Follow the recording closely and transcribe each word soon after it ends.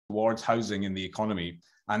towards housing in the economy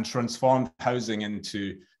and transformed housing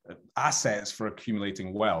into assets for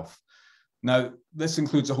accumulating wealth. Now, this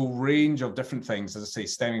includes a whole range of different things, as I say,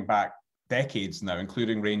 stemming back decades now,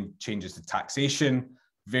 including changes to taxation,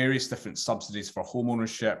 various different subsidies for home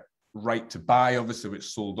ownership, right to buy, obviously, which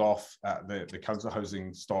sold off the council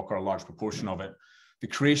housing stock, or a large proportion of it, the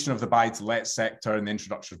creation of the buy-to-let sector and the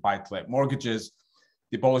introduction of buy-to-let mortgages,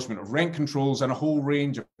 the abolishment of rent controls, and a whole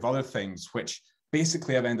range of other things, which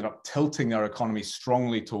basically have ended up tilting our economy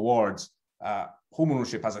strongly towards home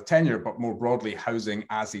ownership as a tenure, but more broadly, housing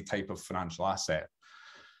as a type of financial asset.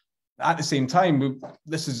 At the same time,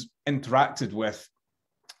 this has interacted with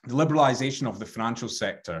the liberalisation of the financial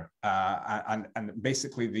sector and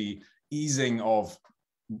basically the easing of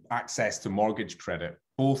access to mortgage credit,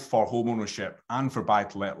 both for home ownership and for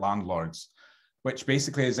buy-to-let landlords, which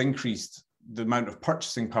basically has increased the amount of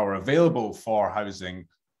purchasing power available for housing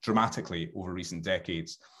dramatically over recent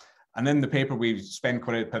decades. And in the paper, we spend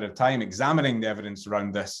quite a bit of time examining the evidence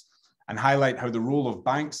around this and highlight how the role of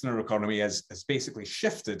banks in our economy has basically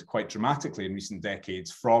shifted quite dramatically in recent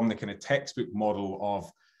decades from the kind of textbook model of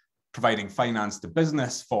providing finance to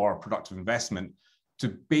business for productive investment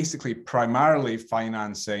to basically primarily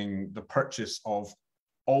financing the purchase of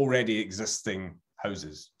already existing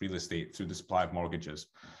houses, real estate, through the supply of mortgages.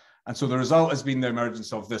 And so the result has been the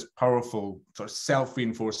emergence of this powerful sort of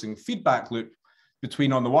self-reinforcing feedback loop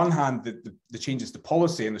between, on the one hand, the changes to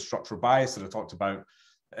policy and the structural bias that I talked about,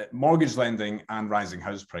 mortgage lending and rising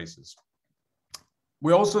house prices.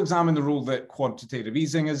 We also examined the role that quantitative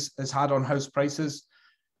easing has had on house prices.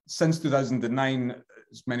 Since 2009,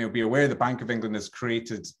 as many will be aware, the Bank of England has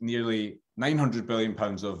created nearly £900 billion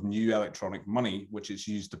of new electronic money, which is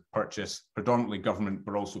used to purchase predominantly government,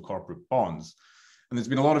 but also corporate bonds. And there's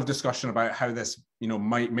been a lot of discussion about how this,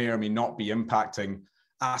 may or may not be impacting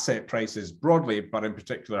asset prices broadly, but in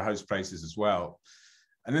particular house prices as well.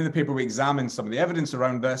 And in the paper, we examined some of the evidence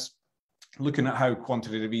around this, looking at how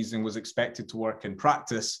quantitative easing was expected to work in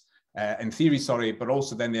practice, in theory, but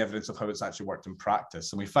also then the evidence of how it's actually worked in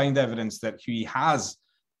practice. And we find evidence that QE has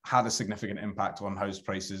had a significant impact on house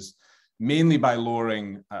prices, mainly by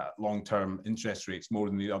lowering long-term interest rates more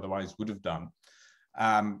than they otherwise would have done.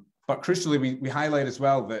 But crucially, we highlight as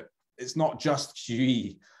well that it's not just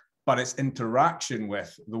QE, but its interaction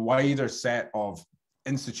with the wider set of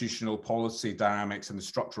institutional policy dynamics and the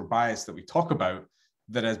structural bias that we talk about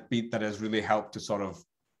that has really helped to sort of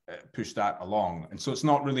push that along. And so it's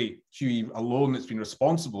not really QE alone that's been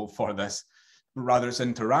responsible for this, but rather its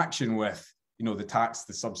interaction with the tax,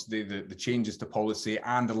 the subsidy, the changes to policy,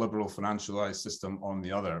 and the liberal financialized system on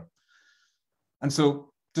the other. And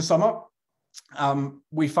so to sum up,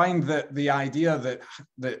 we find that the idea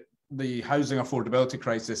that the housing affordability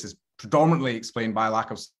crisis is predominantly explained by a lack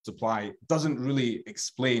of supply doesn't really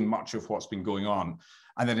explain much of what's been going on.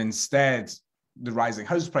 And that instead, the rising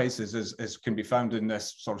house prices as can be found in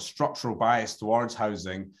this sort of structural bias towards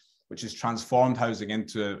housing, which has transformed housing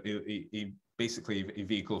into basically a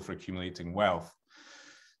vehicle for accumulating wealth.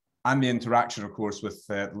 And the interaction, of course, with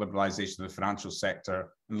the liberalisation of the financial sector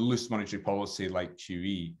and loose monetary policy like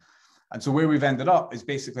QE. And so where we've ended up is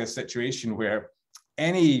basically a situation where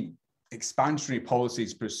any expansionary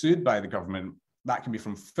policies pursued by the government, that can be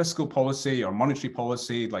from fiscal policy or monetary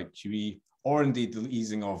policy like QE, or indeed the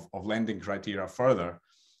easing of lending criteria further,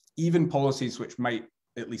 even policies which might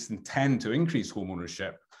at least intend to increase home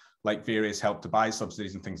ownership, like various help to buy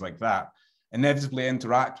subsidies and things like that, inevitably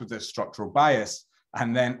interact with this structural bias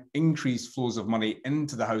and then increase flows of money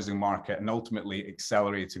into the housing market and ultimately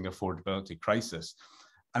accelerating the affordability crisis.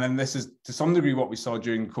 And then this is to some degree what we saw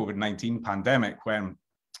during the COVID-19 pandemic, when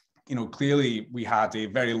clearly we had a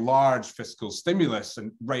very large fiscal stimulus,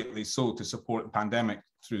 and rightly so, to support the pandemic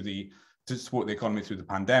to support the economy through the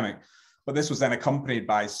pandemic. But this was then accompanied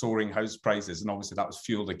by soaring house prices. And obviously that was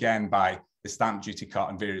fueled again by the stamp duty cut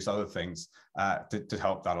and various other things to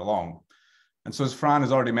help that along. And so, as Fran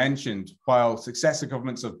has already mentioned, while successive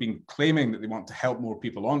governments have been claiming that they want to help more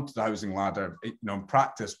people onto the housing ladder, in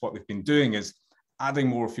practice, what they've been doing is adding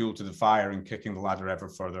more fuel to the fire and kicking the ladder ever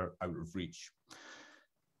further out of reach.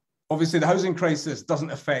 Obviously, the housing crisis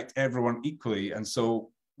doesn't affect everyone equally. And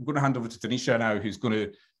so I'm going to hand over to Danisha now, who's going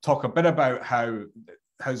to talk a bit about how the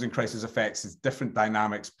housing crisis affects its different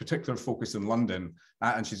dynamics, particular focus in London.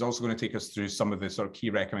 And she's also going to take us through some of the sort of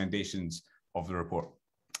key recommendations of the report.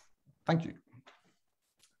 Thank you.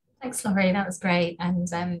 Thanks, Laurie, that was great. And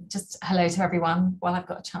just hello to everyone while I've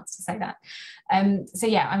got a chance to say that. So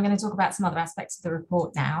yeah, I'm going to talk about some other aspects of the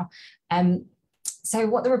report now. So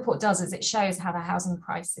what the report does is it shows how the housing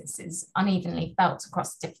crisis is unevenly felt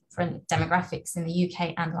across different demographics in the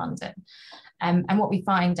UK and London. And what we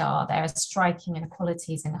find are there are striking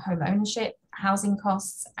inequalities in home ownership, housing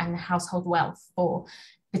costs, and household wealth for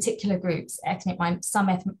particular groups, some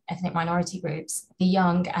ethnic minority groups, the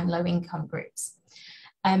young and low income groups.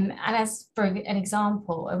 And as for an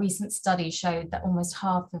example, a recent study showed that almost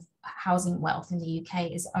half of housing wealth in the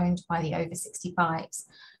UK is owned by the over 65s.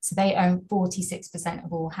 So they own 46%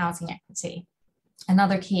 of all housing equity.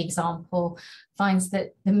 Another key example finds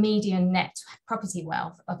that the median net property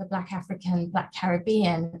wealth of a Black African, Black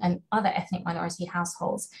Caribbean, and other ethnic minority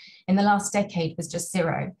households in the last decade was just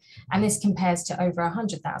 0. And this compares to over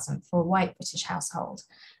 100,000 for a white British household.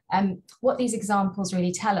 What these examples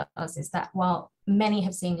really tell us is that while many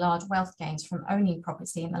have seen large wealth gains from owning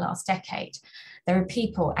property in the last decade, there are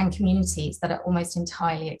people and communities that are almost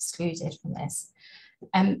entirely excluded from this.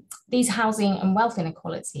 These housing and wealth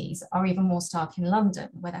inequalities are even more stark in London,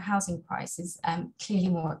 where the housing price is clearly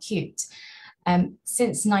more acute.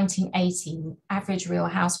 Since 1980, average real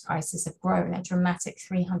house prices have grown a dramatic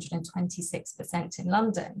 326% in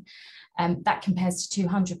London. That compares to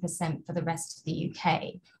 200% for the rest of the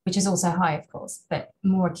UK, which is also high, of course, but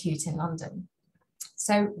more acute in London.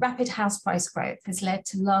 So rapid house price growth has led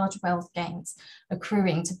to large wealth gains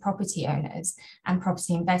accruing to property owners and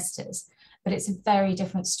property investors, but it's a very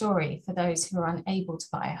different story for those who are unable to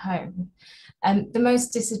buy a home. The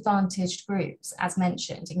most disadvantaged groups, as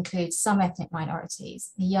mentioned, include some ethnic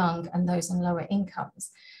minorities, the young and those on lower incomes.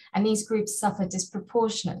 And these groups suffer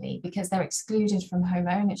disproportionately because they're excluded from home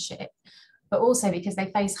ownership, but also because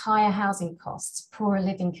they face higher housing costs, poorer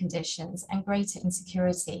living conditions, and greater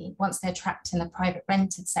insecurity once they're trapped in the private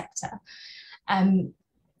rented sector.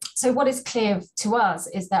 So what is clear to us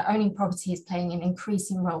is that owning property is playing an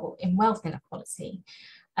increasing role in wealth inequality.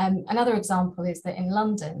 Another example is that in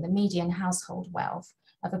London, the median household wealth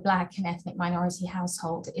of a Black and ethnic minority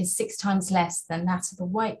household is 6 times less than that of a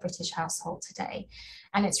white British household today.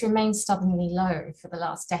 And it's remained stubbornly low for the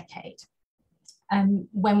last decade.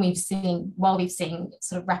 While we've seen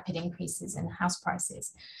sort of rapid increases in house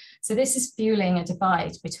prices. So this is fueling a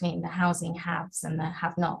divide between the housing haves and the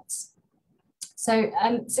have-nots. So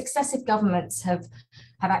successive governments have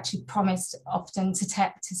actually promised often to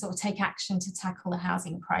sort of take action to tackle the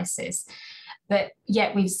housing crisis. But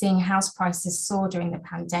yet we've seen house prices soar during the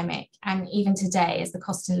pandemic. And even today, as the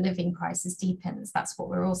cost of living crisis deepens, that's what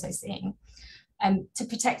we're also seeing. To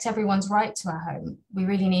protect everyone's right to a home, we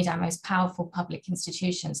really need our most powerful public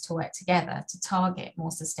institutions to work together to target more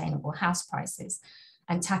sustainable house prices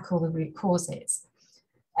and tackle the root causes.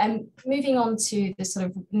 Moving on to the sort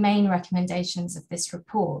of main recommendations of this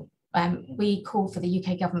report, we call for the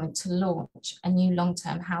UK government to launch a new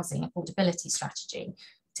long-term housing affordability strategy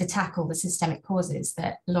to tackle the systemic causes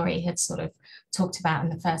that Laurie had sort of talked about in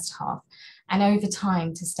the first half, and over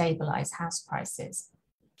time to stabilise house prices.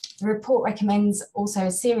 The report recommends also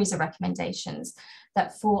a series of recommendations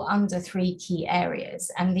that fall under 3 key areas,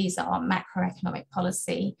 and these are macroeconomic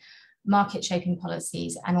policy, market shaping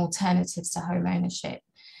policies, and alternatives to home ownership.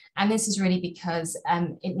 And this is really because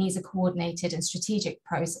it needs a coordinated and strategic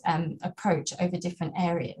approach over different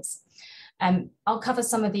areas. I'll cover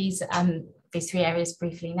some of these 3 areas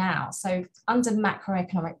briefly now. So under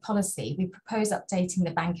macroeconomic policy, we propose updating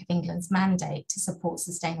the Bank of England's mandate to support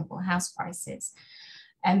sustainable house prices.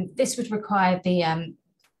 This would require the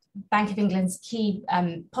Bank of England's key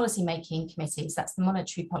policy-making committees, that's the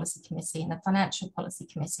Monetary Policy Committee and the Financial Policy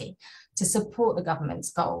Committee, to support the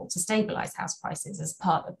government's goal to stabilise house prices as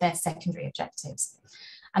part of their secondary objectives.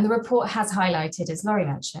 And the report has highlighted, as Laurie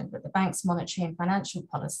mentioned, that the bank's monetary and financial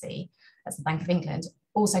policy, as the Bank of England,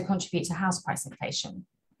 also contribute to house price inflation.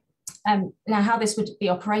 Now, how this would be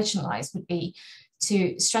operationalised would be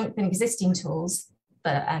to strengthen existing tools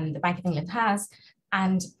that the Bank of England has,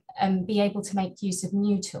 and be able to make use of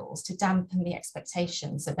new tools to dampen the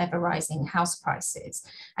expectations of ever rising house prices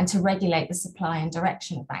and to regulate the supply and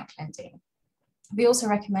direction of bank lending. We also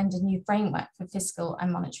recommend a new framework for fiscal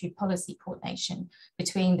and monetary policy coordination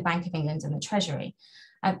between the Bank of England and the Treasury.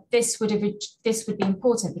 This would be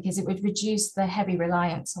important because it would reduce the heavy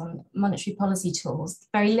reliance on monetary policy tools,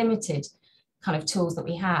 very limited kind of tools that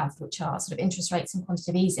we have, which are sort of interest rates and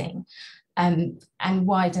quantitative easing, and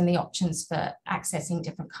widen the options for accessing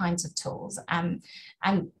different kinds of tools. And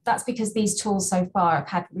that's because these tools so far have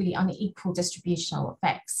had really unequal distributional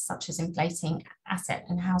effects, such as inflating asset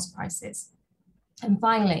and house prices. And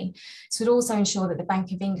finally, this would also ensure that the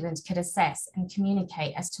Bank of England could assess and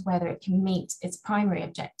communicate as to whether it can meet its primary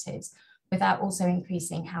objectives without also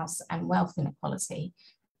increasing housing and wealth inequality.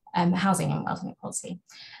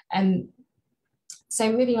 So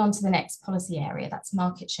moving on to the next policy area, that's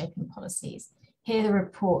market shaping policies. Here the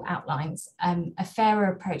report outlines a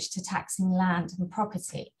fairer approach to taxing land and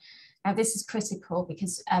property. Now this is critical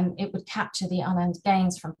because it would capture the unearned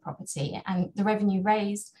gains from property, and the revenue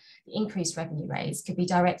raised, the increased revenue raised, could be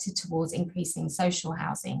directed towards increasing social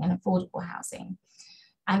housing and affordable housing.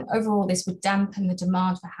 And overall, this would dampen the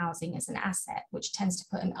demand for housing as an asset, which tends to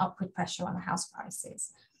put an upward pressure on house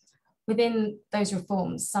prices. Within those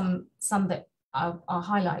reforms, some that I'll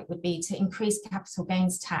highlight would be to increase capital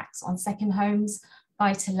gains tax on second homes,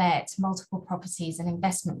 buy-to-let, multiple properties and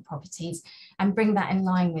investment properties, and bring that in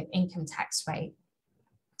line with income tax rate.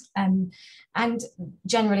 And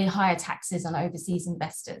generally higher taxes on overseas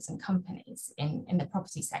investors and companies in the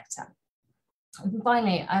property sector. And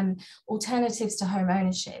finally, alternatives to home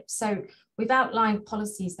ownership. So we've outlined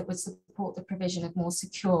policies that would support the provision of more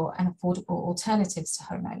secure and affordable alternatives to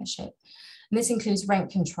home ownership. And this includes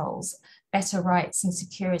rent controls, better rights and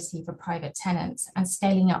security for private tenants, and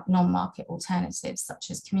scaling up non-market alternatives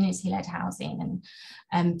such as community-led housing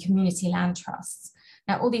and community land trusts.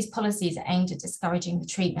 Now, all these policies are aimed at discouraging the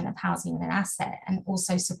treatment of housing as an asset and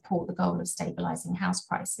also support the goal of stabilising house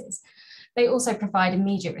prices. They also provide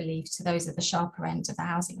immediate relief to those at the sharper end of the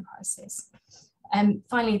housing crisis.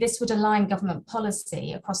 Finally, this would align government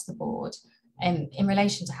policy across the board in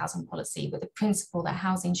relation to housing policy with the principle that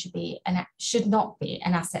housing should not be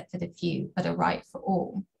an asset for the few, but a right for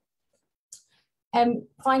all.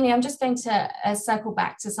 Finally, I'm just going to circle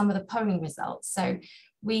back to some of the polling results. So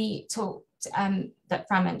we talked, that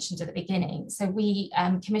Fran mentioned at the beginning. So we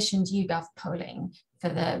commissioned YouGov polling for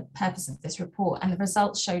the purpose of this report, and the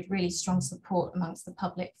results showed really strong support amongst the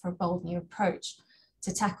public for a bold new approach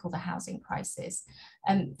to tackle the housing crisis.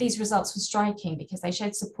 These results were striking because they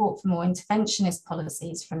showed support for more interventionist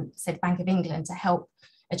policies from, say, the Bank of England to help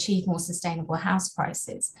achieve more sustainable house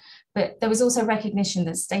prices. But there was also recognition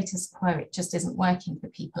that status quo, it just isn't working for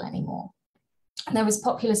people anymore. And there was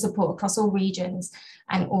popular support across all regions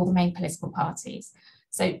and all the main political parties.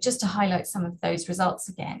 So just to highlight some of those results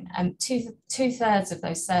again, two-thirds of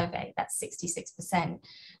those surveyed, that's 66%,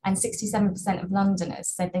 and 67% of Londoners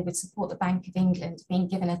said they would support the Bank of England being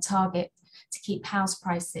given a target to keep house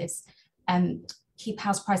price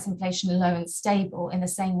inflation low and stable in the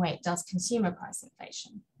same way it does consumer price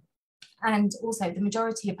inflation. And also the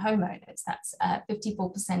majority of homeowners, that's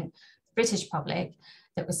 54% British public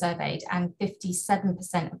that were surveyed, and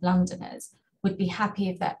 57% of Londoners would be happy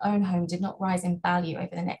if their own home did not rise in value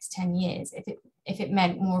over the next 10 years, if it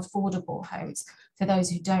meant more affordable homes for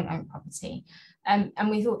those who don't own property. And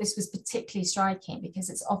we thought this was particularly striking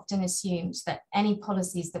because it's often assumed that any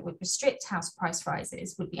policies that would restrict house price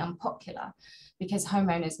rises would be unpopular because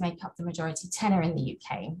homeowners make up the majority tenor in the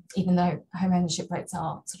UK, even though home ownership rates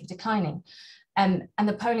are sort of declining. And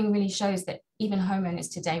the polling really shows that even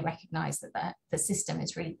homeowners today recognise that the system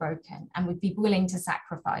is really broken and would be willing to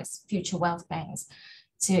sacrifice future wealth gains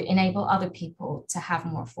to enable other people to have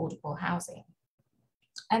more affordable housing.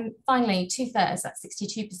 And finally, two-thirds, that's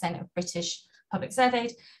 62% of British public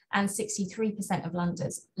surveyed, and 63% of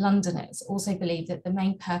Londoners also believe that the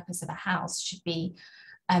main purpose of a house should be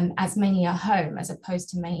as mainly a home as opposed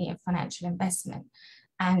to mainly a financial investment.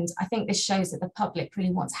 And I think this shows that the public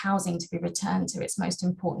really wants housing to be returned to its most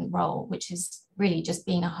important role, which is really just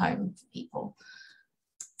being a home for people.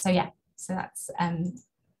 So yeah, so that's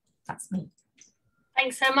me.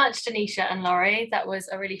 Thanks so much, Danisha and Laurie. That was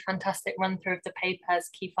a really fantastic run through of the papers,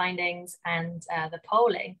 key findings, and the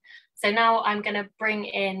polling. So now I'm going to bring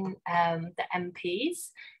in the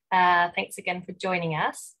MPs. Thanks again for joining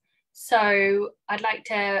us. So I'd like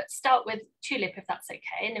to start with Tulip, if that's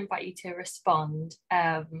okay, and invite you to respond.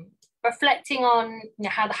 Reflecting on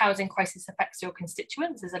how the housing crisis affects your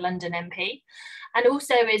constituents as a London MP, and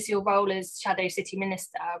also as your role as Shadow City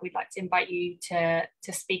Minister, we'd like to invite you to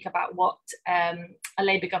speak about what a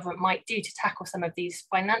Labour government might do to tackle some of these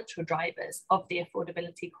financial drivers of the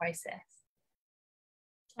affordability crisis.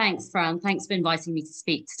 Thanks, Fran. Thanks for inviting me to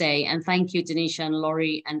speak today. And thank you, Danisha and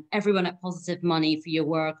Laurie, and everyone at Positive Money for your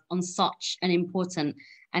work on such an important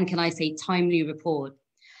and, can I say, timely report.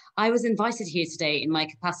 I was invited here today in my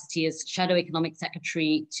capacity as Shadow Economic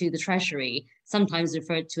Secretary to the Treasury, sometimes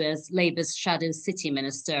referred to as Labour's Shadow City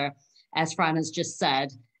Minister, as Fran has just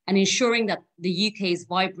said, and ensuring that the UK's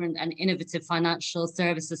vibrant and innovative financial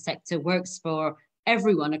services sector works for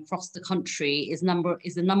everyone across the country is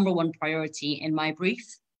the number one priority in my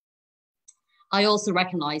brief. I also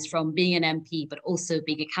recognise from being an MP, but also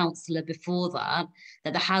being a councillor before that,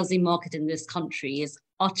 that the housing market in this country is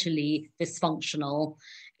utterly dysfunctional.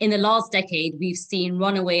 In the last decade, we've seen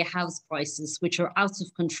runaway house prices, which are out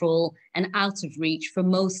of control and out of reach for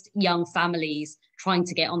most young families trying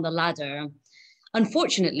to get on the ladder.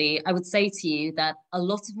 Unfortunately, I would say to you that a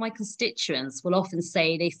lot of my constituents will often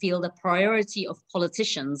say they feel the priority of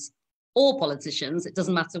politicians, all politicians, it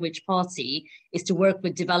doesn't matter which party, is to work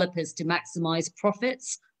with developers to maximize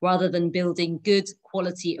profits rather than building good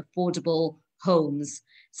quality, affordable homes.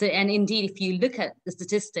 So, and indeed, if you look at the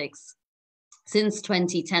statistics, since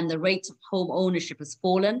 2010, the rate of home ownership has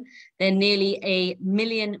fallen. There are nearly 1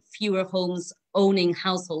 million fewer homes owning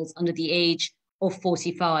households under the age of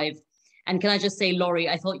 45. And can I just say, Laurie,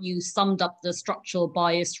 I thought you summed up the structural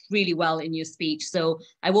bias really well in your speech. So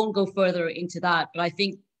I won't go further into that, but I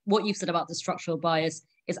think what you've said about the structural bias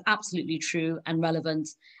is absolutely true and relevant.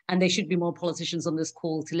 And there should be more politicians on this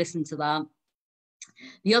call to listen to that.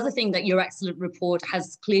 The other thing that your excellent report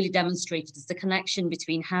has clearly demonstrated is the connection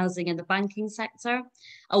between housing and the banking sector.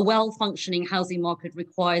 A well-functioning housing market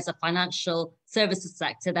requires a financial services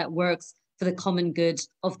sector that works for the common good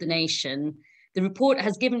of the nation. The report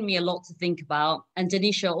has given me a lot to think about, and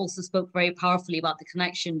Danisha also spoke very powerfully about the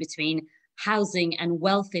connection between housing and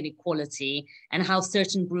wealth inequality and how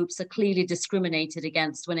certain groups are clearly discriminated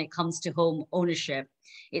against when it comes to home ownership.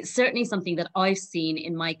 It's certainly something that I've seen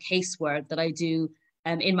in my casework that I do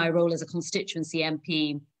in my role as a constituency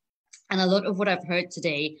MP. And a lot of what I've heard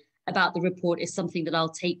today about the report is something that I'll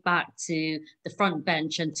take back to the front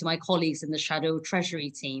bench and to my colleagues in the Shadow Treasury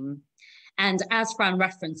team. And as Fran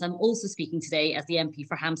referenced, I'm also speaking today as the MP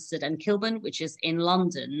for Hampstead and Kilburn, which is in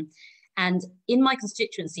London. And in my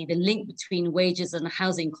constituency, the link between wages and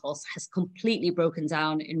housing costs has completely broken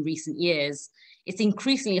down in recent years. It's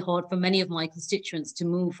increasingly hard for many of my constituents to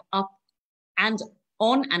move up and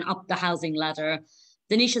on and up the housing ladder.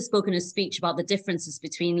 Danisha spoke in her speech about the differences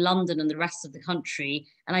between London and the rest of the country,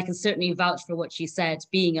 and I can certainly vouch for what she said,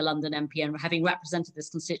 being a London MP and having represented this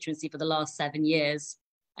constituency for the last 7 years,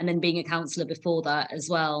 and then being a councillor before that as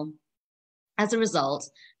well. As a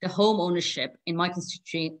result, the home ownership in my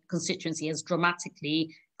constituency has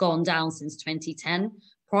dramatically gone down since 2010.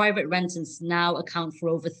 Private renters now account for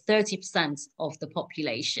over 30% of the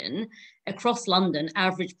population. Across London,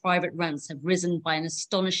 average private rents have risen by an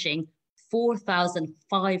astonishing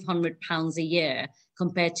 £4,500 a year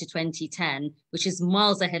compared to 2010, which is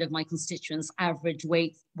miles ahead of my constituents' average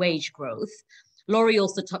wage growth. Laurie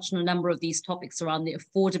also touched on a number of these topics around the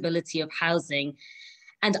affordability of housing.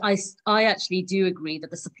 And I actually do agree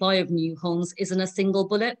that the supply of new homes isn't a single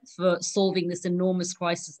bullet for solving this enormous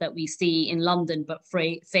crisis that we see in London, but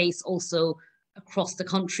face also across the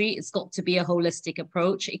country. It's got to be a holistic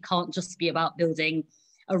approach. It can't just be about building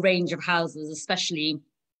a range of houses, especially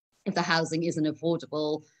if the housing isn't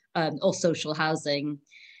affordable or social housing.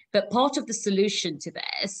 But part of the solution to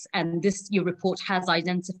this, and this your report has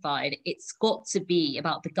identified, it's got to be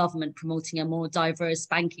about the government promoting a more diverse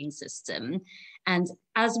banking system. And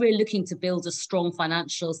as we're looking to build a strong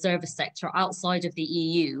financial service sector outside of the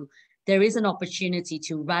EU, there is an opportunity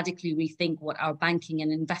to radically rethink what our banking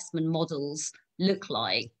and investment models look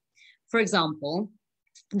like. For example,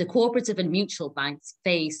 the cooperative and mutual banks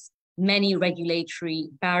face many regulatory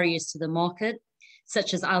barriers to the market,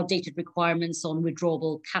 such as outdated requirements on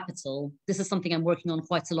withdrawable capital. This is something I'm working on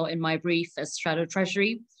quite a lot in my brief as Shadow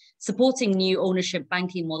Treasury. Supporting new ownership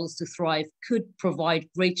banking models to thrive could provide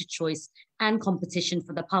greater choice and competition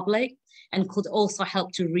for the public, and could also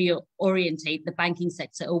help to reorientate the banking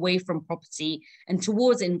sector away from property and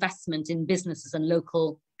towards investment in businesses and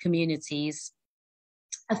local communities.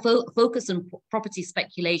 A focus on property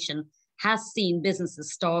speculation has seen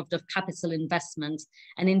businesses starved of capital investment,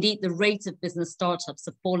 and indeed the rate of business startups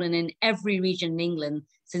have fallen in every region in England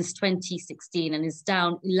since 2016 and is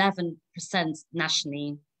down 11%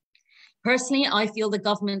 nationally. Personally, I feel the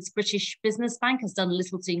government's British Business Bank has done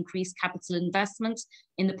little to increase capital investment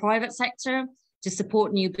in the private sector, to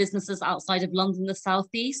support new businesses outside of London, the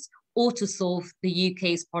South East, or to solve the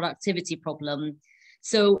UK's productivity problem.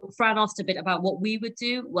 So Fran asked a bit about what we would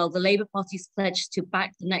do. Well, the Labour Party's pledged to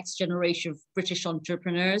back the next generation of British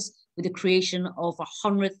entrepreneurs with the creation of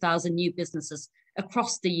 100,000 new businesses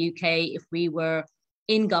across the UK if we were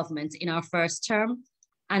in government in our first term.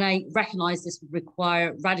 And I recognise this would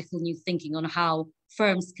require radical new thinking on how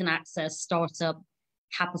firms can access startup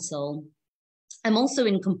capital. I'm also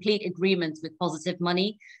in complete agreement with Positive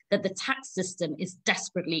Money that the tax system is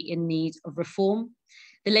desperately in need of reform.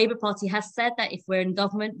 The Labour Party has said that if we're in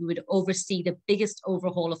government, we would oversee the biggest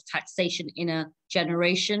overhaul of taxation in a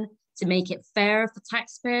generation to make it fairer for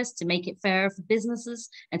taxpayers, to make it fairer for businesses,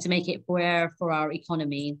 and to make it fairer for our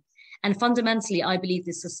economy. And fundamentally, I believe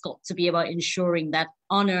this has got to be about ensuring that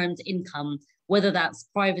unearned income whether that's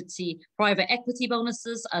private equity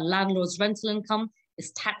bonuses, a landlord's rental income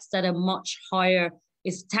is taxed at a much higher,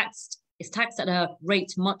 is taxed at a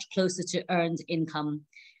rate much closer to earned income.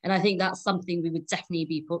 And I think that's something we would definitely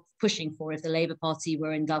be pushing for if the Labour Party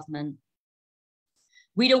were in government.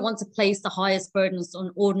 We don't want to place the highest burdens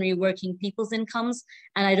on ordinary working people's incomes.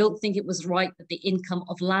 And I don't think it was right that the income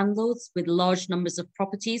of landlords with large numbers of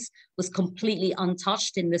properties was completely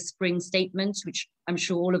untouched in the spring statement, which I'm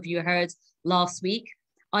sure all of you heard last week.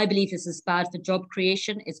 I believe this is bad for job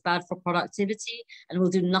creation, it's bad for productivity, and will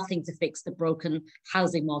do nothing to fix the broken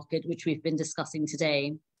housing market, which we've been discussing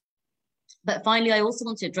today. But finally, I also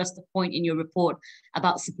want to address the point in your report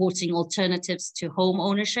about supporting alternatives to home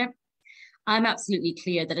ownership. I'm absolutely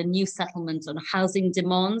clear that a new settlement on housing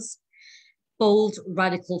demands bold,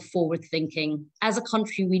 radical forward thinking. As a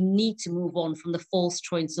country, we need to move on from the false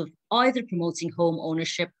choice of either promoting home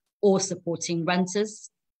ownership or supporting renters.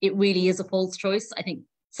 It really is a false choice. I think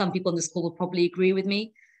some people on this call will probably agree with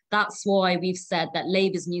me. That's why we've said that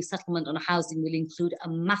Labour's new settlement on housing will include a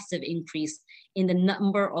massive increase in the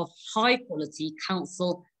number of high quality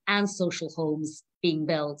council and social homes being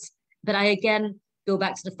built. But I again go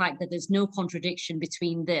back to the fact that there's no contradiction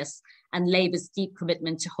between this and Labour's deep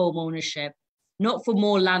commitment to home ownership, not for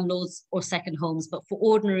more landlords or second homes, but for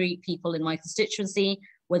ordinary people in my constituency,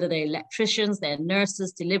 whether they're electricians, they're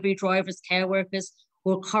nurses, delivery drivers, care workers,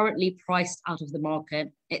 who are currently priced out of the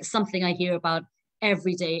market. It's something I hear about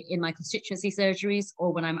every day in my constituency surgeries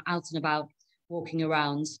or when I'm out and about walking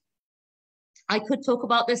around. I could talk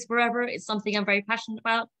about this forever. It's something I'm very passionate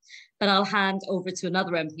about, but I'll hand over to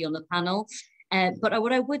another MP on the panel. But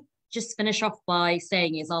what I would just finish off by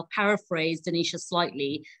saying is I'll paraphrase Danisha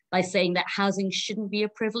slightly by saying that housing shouldn't be a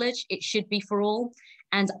privilege, it should be for all.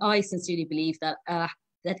 And I sincerely believe that,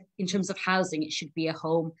 that in terms of housing, it should be a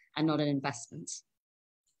home and not an investment.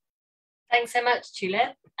 Thanks so much,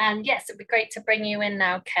 Tulip. And yes, it'd be great to bring you in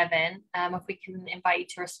now, Kevin, if we can invite you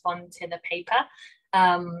to respond to the paper.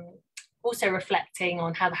 Also reflecting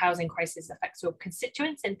on how the housing crisis affects your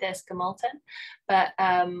constituents in Thirsk Malton, but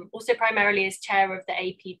also primarily as chair of the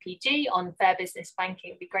APPG on fair business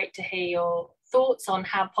banking. It'd be great to hear your thoughts on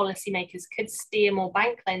how policymakers could steer more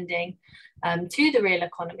bank lending to the real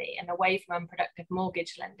economy and away from unproductive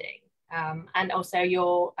mortgage lending. And also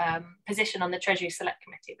your position on the Treasury Select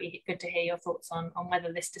Committee. It'd be good to hear your thoughts on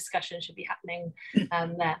whether this discussion should be happening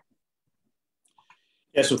there.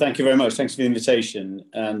 Yes, well, thank you very much. Thanks for the invitation.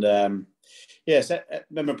 And yes,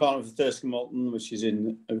 Member of Parliament for Thirsk Malton, which is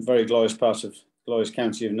in a very glorious part of glorious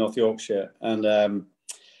county of North Yorkshire. And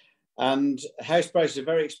house prices are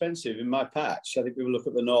very expensive in my patch. I think people look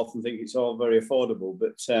at the north and think it's all very affordable,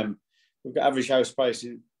 but we've got average house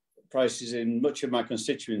prices in much of my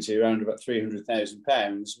constituency around about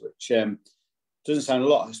 £300,000, which doesn't sound a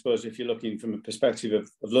lot, I suppose, if you're looking from a perspective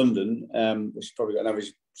of London, which has probably got an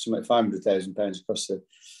average something like £500,000 across the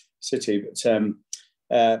city.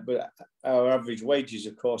 But our average wages,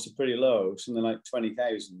 of course, are pretty low, something like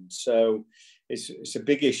 20,000. So it's a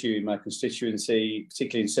big issue in my constituency,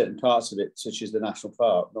 particularly in certain parts of it, such as the National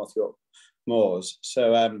Park, North York Moors.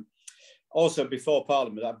 So also before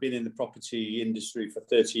Parliament, I've been in the property industry for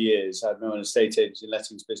 30 years. I had my own estate agency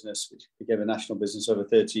lettings business, which became a national business over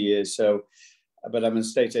 30 years. So, but I'm an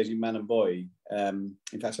estate agent man and boy. In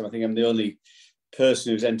fact, I think I'm the only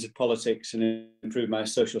person who's entered politics and improved my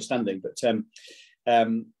social standing.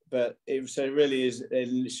 But it really is an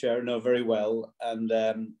industry I know very well, and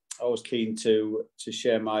I was keen to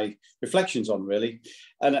share my reflections on, really.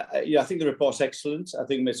 And I think the report's excellent. I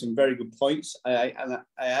think there's some very good points. I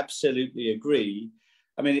absolutely agree.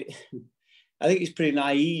 I mean, I think it's pretty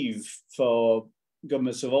naive for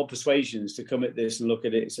governments of all persuasions to come at this and look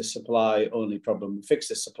at it as a supply-only problem. We fix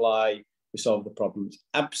the supply, we solve the problem. It's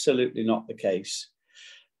absolutely not the case.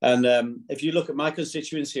 And if you look at my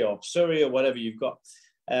constituency or Surrey or whatever, you've got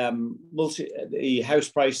the house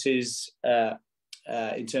prices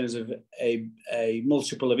in terms of a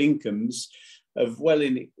multiple of incomes of well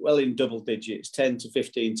in double digits, 10 to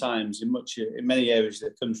 15 times in many areas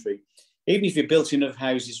of the country. Even if you built enough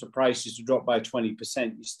houses for prices to drop by 20%,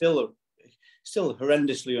 you're still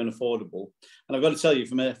horrendously unaffordable. And I've got to tell you,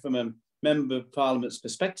 from a Member of Parliament's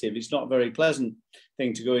perspective, it's not a very pleasant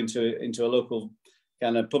thing to go into a local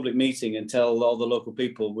kind of public meeting and tell all the local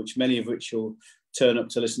people, many of which will turn up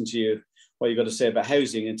to listen to you, what you've got to say about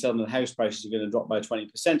housing, and tell them that house prices are going to drop by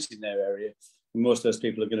 20% in their area. And most of those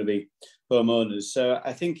people are going to be homeowners. So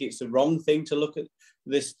I think it's the wrong thing to look at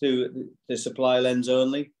this through the supply lens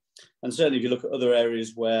only. And certainly if you look at other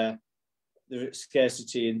areas where the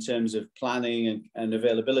scarcity in terms of planning and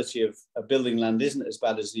availability of building land isn't as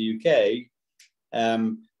bad as the UK,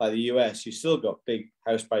 like the US, you've still got big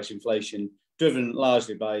house price inflation driven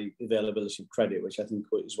largely by availability of credit, which I think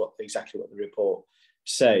is exactly what the report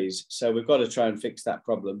says. So we've got to try and fix that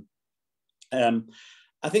problem.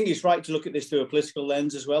 I think it's right to look at this through a political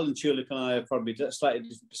lens as well, and Tulip and I have probably slightly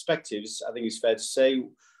different perspectives. I think it's fair to say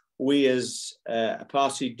we as a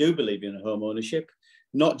party do believe in home ownership,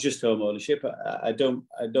 not just home ownership. I don't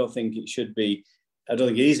think it should be, I don't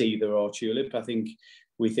think it is either or, Tulip.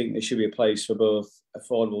 We think there should be a place for both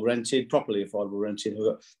affordable rented, properly affordable rented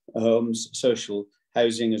homes, social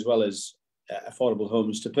housing, as well as affordable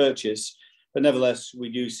homes to purchase. But nevertheless,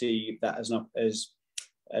 we do see that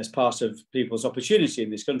as part of people's opportunity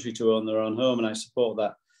in this country to own their own home, and I support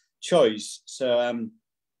that choice. So,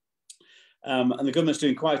 and the government's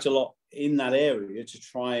doing quite a lot in that area to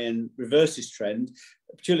try and reverse this trend.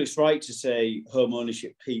 Tulip's right to say home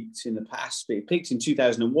ownership peaked in the past, but it peaked in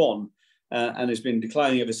 2001 and has been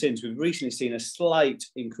declining ever since. We've recently seen a slight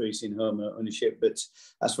increase in home ownership, but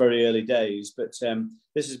that's very early days. But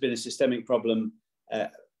this has been a systemic problem,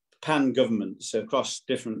 pan-government, so across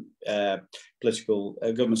different political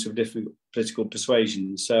governments of different political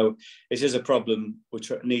persuasions. So it is a problem we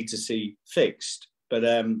need to see fixed, but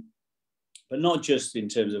not just in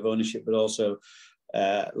terms of ownership, but also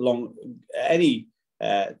any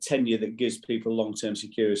tenure that gives people long-term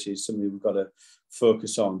security is something we've got to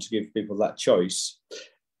focus on to give people that choice.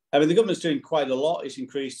 I mean, the government's doing quite a lot. It's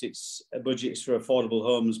increased its budgets for affordable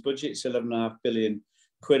homes budgets, 11.5 billion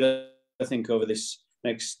quid, I think, over this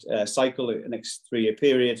next cycle, next 3-year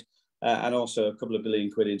period, and also a couple of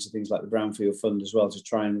billion quid into things like the Brownfield Fund as well to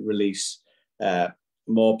try and release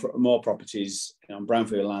more properties on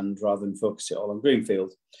brownfield land rather than focus it all on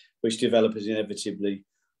greenfield, which developers inevitably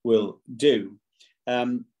will do.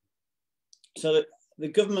 So the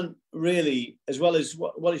government really, as well as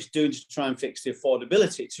what it's doing to try and fix the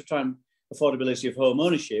affordability, affordability of home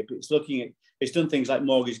ownership, it's done things like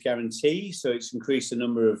mortgage guarantee, so it's increased the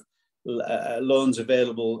number of loans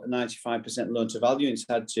available, 95% loan to value.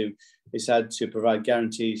 It's had to provide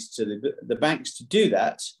guarantees to the banks to do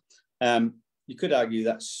that. You could argue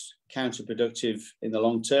that's counterproductive in the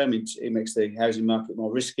long term. It makes the housing market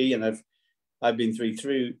more risky, and I've been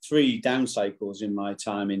through 3 down cycles in my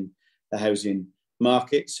time in the housing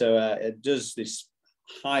market. So it does this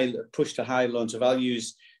high push to high loan to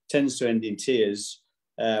values, tends to end in tears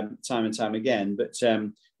time and time again. But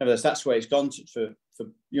nevertheless, that's where it's gone for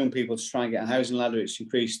young people to try and get a housing ladder. It's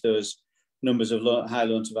increased those numbers of high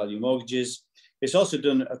loan to value mortgages. It's also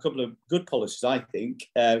done a couple of good policies, I think.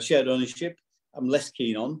 Shared ownership, I'm less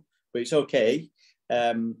keen on, but it's okay.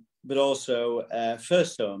 But also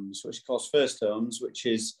first homes, which calls first homes, which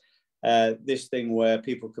is this thing where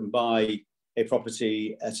people can buy a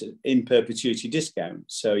property at an in perpetuity discount.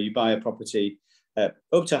 So you buy a property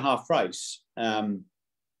up to half price.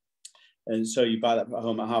 And so you buy that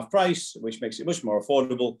home at half price, which makes it much more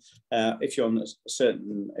affordable if you're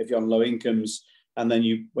on low incomes. And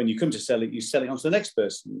then when you come to sell it, you sell it on to the next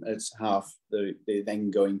person at half the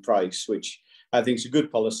then going price, which I think is a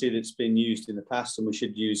good policy that's been used in the past and we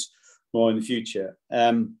should use more in the future.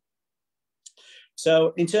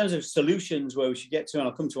 So in terms of solutions where we should get to, and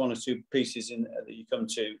I'll come to 1 or 2 pieces that you come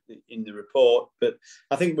to in the report, but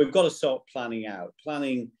I think we've got to start planning out.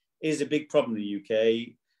 Planning is a big problem in the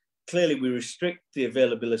UK. Clearly, we restrict the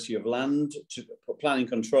availability of land to put planning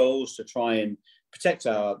controls to try and protect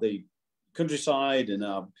the countryside and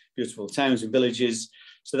our beautiful towns and villages.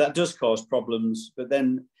 So that does cause problems. But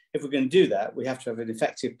then if we're going to do that, we have to have an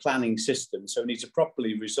effective planning system. So we need to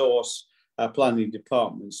properly resource our planning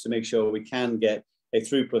departments to make sure we can get a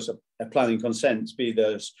throughput of planning consents, be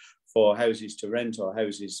those for houses to rent or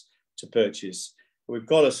houses to purchase. We've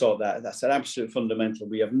got to sort that. That's an absolute fundamental.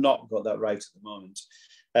 We have not got that right at the moment.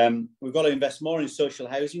 We've got to invest more in social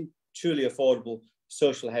housing, truly affordable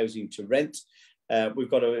social housing to rent. We've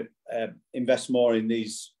got to invest more in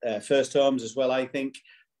these first homes as well, I think.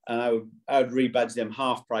 And I would rebadge them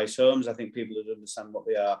half-price homes. I think people would understand what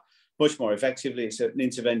they are much more effectively. It's an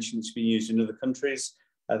intervention that's been used in other countries.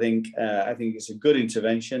 I think it's a good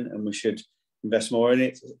intervention and we should invest more in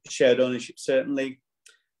it. Shared ownership, certainly.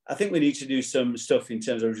 I think we need to do some stuff in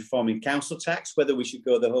terms of reforming council tax, whether we should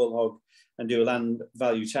go the whole hog and do a land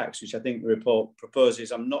value tax, which I think the report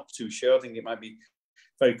proposes. I'm not too sure. I think it might be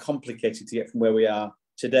very complicated to get from where we are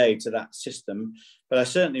today to that system. But I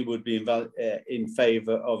certainly would be in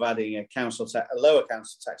favour of adding a lower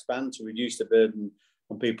council tax band to reduce the burden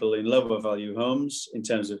on people in lower value homes. In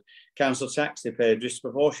terms of council tax, they pay a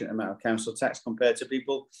disproportionate amount of council tax compared to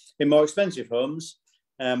people in more expensive homes.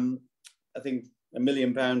 I think £1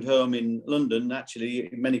 million home in London, actually,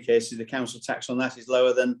 in many cases, the council tax on that is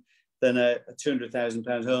lower than than a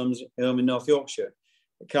 £200,000 home in North Yorkshire.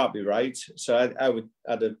 It can't be right. So I would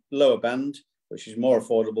add a lower band, which is more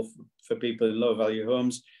affordable for people in low value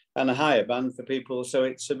homes, and a higher band for people, so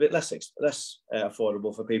it's a bit less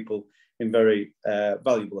affordable for people in very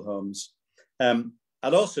valuable homes.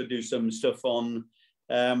 I'd also do some stuff on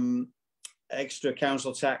extra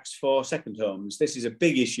council tax for second homes. This is a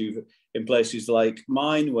big issue in places like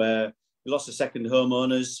mine, where we lost of second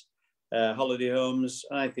homeowners, holiday homes.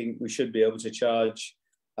 And I think we should be able to charge,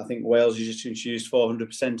 I think Wales just introduced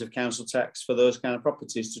 400% of council tax for those kind of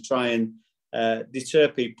properties to try and deter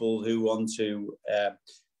people who want to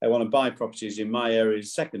buy properties in my area,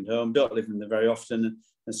 second home, don't live in them very often,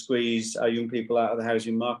 and squeeze our young people out of the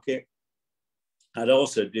housing market. I'd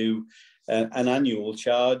also do an annual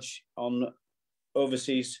charge on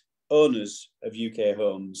overseas owners of UK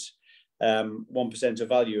homes, 1% of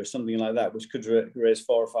value or something like that, which could raise £4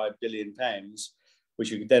 or £5 billion,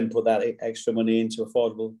 which you could then put that extra money into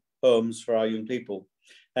affordable homes for our young people.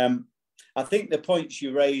 I think the points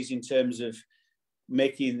you raise in terms of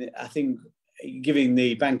giving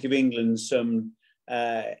the Bank of England some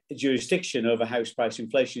jurisdiction over house price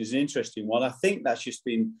inflation is an interesting one. I think that's just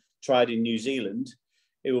been tried in New Zealand.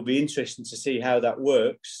 It will be interesting to see how that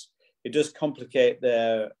works. It does complicate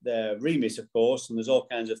their remit, of course, and there's all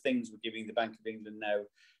kinds of things we're giving the Bank of England now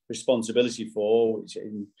responsibility for, which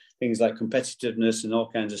in things like competitiveness and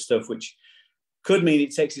all kinds of stuff, which could mean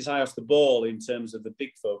it takes its eye off the ball in terms of the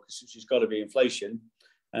big focus, which has got to be inflation,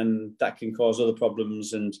 and that can cause other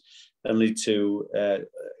problems and lead to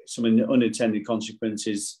some unintended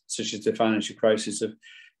consequences, such as the financial crisis of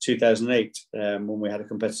 2008, when we had a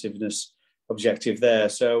competitiveness objective there.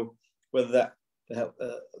 So whether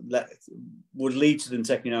that would lead to them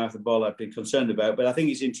taking out the ball, I'd be concerned about. But I think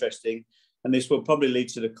it's interesting, and this will probably lead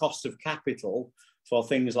to the cost of capital for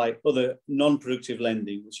things like other non-productive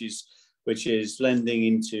lending, which is lending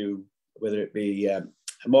into, whether it be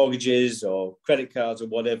mortgages or credit cards or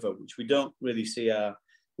whatever, which we don't really see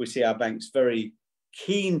we see our banks very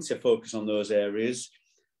keen to focus on those areas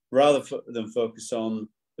rather than focus on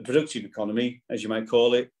the productive economy, as you might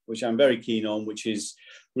call it, which I'm very keen on, which is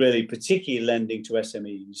really particularly lending to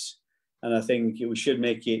SMEs. And I think we should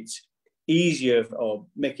make it easier or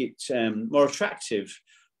make it more attractive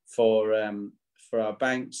for our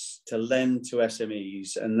banks to lend to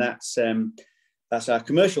SMEs. And that's our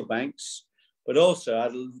commercial banks. But also,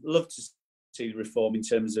 I'd love to see reform in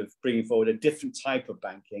terms of bringing forward a different type of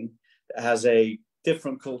banking that has a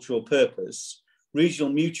different cultural purpose.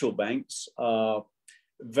 Regional mutual banks are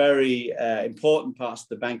very important parts of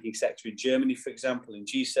the banking sector in Germany, for example, in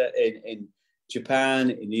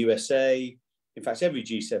Japan, in the USA, in fact, every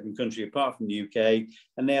G7 country apart from the UK,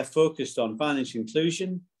 and they are focused on financial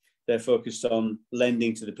inclusion. They're focused on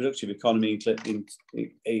lending to the productive economy,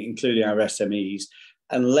 including our SMEs,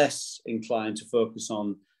 and less inclined to focus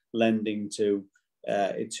on lending to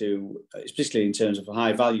especially in terms of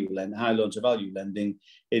high loan to value lending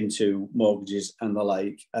into mortgages and the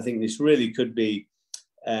like. I think this really could be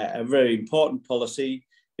a very important policy.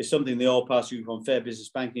 It's something the All Party Group on Fair Business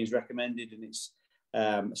Banking has recommended in its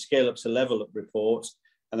Scale Up to Level Up report.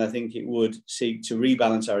 And I think it would seek to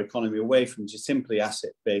rebalance our economy away from just simply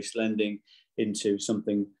asset-based lending into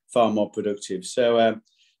something far more productive. So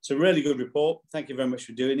it's a really good report. Thank you very much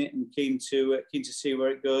for doing it, and keen to see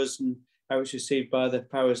where it goes and how it's received by the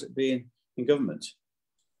powers that be in government.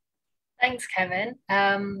 Thanks, Kevin.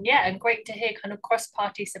 Yeah, and great to hear kind of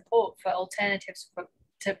cross-party support for alternatives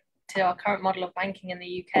to our current model of banking in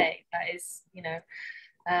the UK. That is,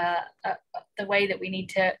 the way that we need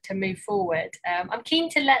to move forward. I'm keen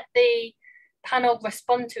to let the panel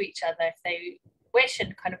respond to each other if they wish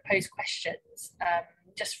and kind of pose questions,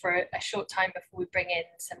 just for a short time before we bring in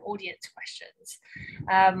some audience questions.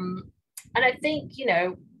 And I think,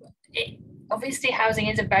 obviously housing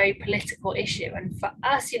is a very political issue. And for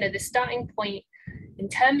us, the starting point in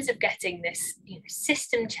terms of getting this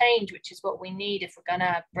system change, which is what we need if we're going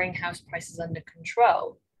to bring house prices under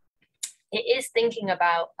control, it is thinking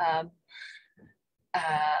about,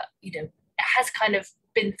 it has kind of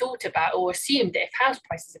been thought about or assumed that if house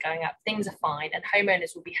prices are going up, things are fine and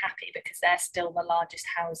homeowners will be happy because they're still the largest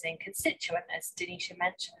housing constituent, as Danisha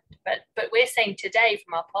mentioned. But we're saying today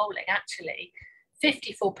from our polling, actually,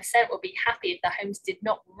 54% will be happy if their homes did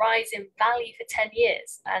not rise in value for 10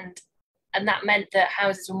 years. And that meant that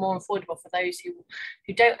houses were more affordable for those who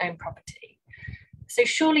don't own property. So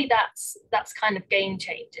surely that's kind of game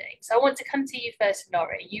changing. So I want to come to you first,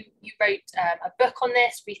 Laurie. You wrote a book on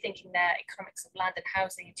this, Rethinking the Economics of Land and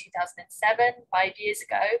Housing in 2007, 5 years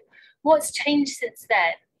ago. What's changed since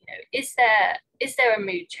then? is there a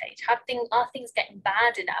mood change? Are things getting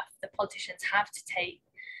bad enough that politicians have to take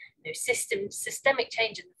systemic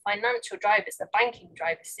change in the financial drivers, the banking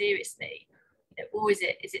drivers seriously, or is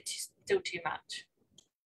it just still too much?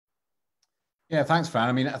 Yeah, thanks, Fran.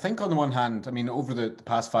 I mean, I think on the one hand, I mean, over the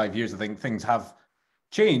past 5 years, I think things have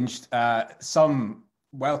changed. Some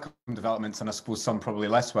welcome developments, and I suppose some probably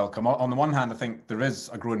less welcome. On the one hand, I think there is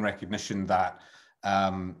a growing recognition that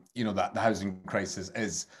that the housing crisis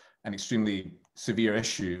is an extremely severe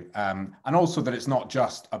issue, and also that it's not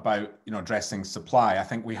just about addressing supply. I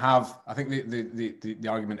think the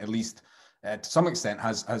argument, at least to some extent,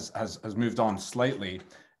 has moved on slightly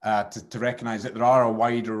to recognise that there are a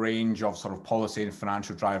wider range of sort of policy and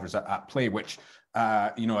financial drivers at play, which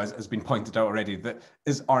has been pointed out already, that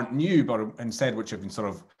aren't new, but instead which have been sort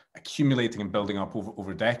of accumulating and building up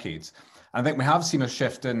over decades. I think we have seen a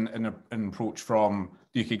shift in approach from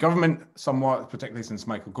the UK government somewhat, particularly since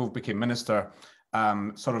Michael Gove became minister,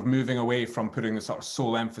 sort of moving away from putting the sort of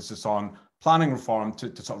sole emphasis on planning reform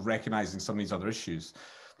to sort of recognising some of these other issues.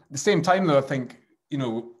 At the same time, though, I think,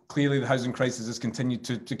 clearly the housing crisis has continued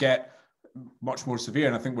to get much more severe,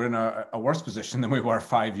 and I think we're in a worse position than we were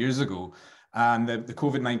 5 years ago. And the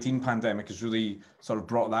COVID-19 pandemic has really sort of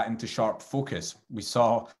brought that into sharp focus. We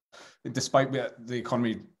saw, despite the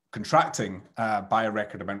economy contracting by a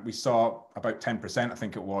record amount, we saw about 10%, I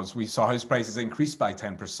think it was. We saw house prices increase by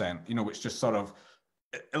 10%, which just sort of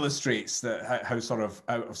illustrates that how sort of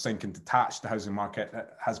out of sync and detached the housing market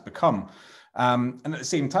has become. And at the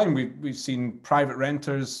same time, we've seen private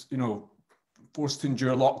renters, forced to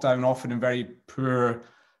endure lockdown, often in very poor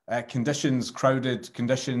conditions, crowded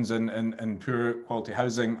conditions, and poor quality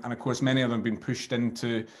housing. And of course, many of them have been pushed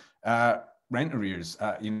into rent arrears,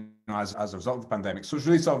 as a result of the pandemic. So it's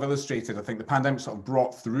really sort of illustrated, I think the pandemic sort of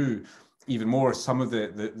brought through even more some of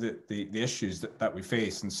the issues that we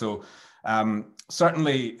face. And so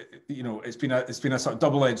certainly, it's been a sort of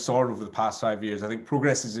double-edged sword over the past 5 years. I think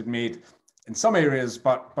progress has been made in some areas,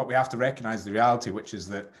 but we have to recognise the reality, which is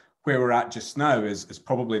that where we're at just now is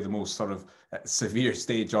probably the most sort of severe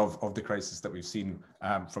stage of the crisis that we've seen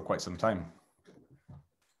for quite some time.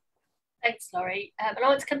 Thanks, Laurie. And I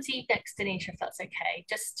want to come to you next, Danisha, if that's okay,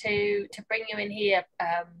 just to bring you in here,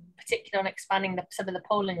 particularly on expanding some of the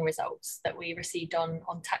polling results that we received on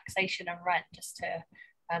taxation and rent, just to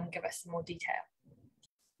give us some more detail.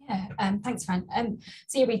 Yeah, thanks, Fran.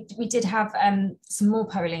 So yeah, we did have some more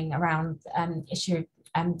polling around issue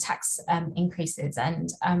tax increases,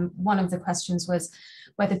 and one of the questions was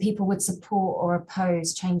whether people would support or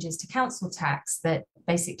oppose changes to council tax that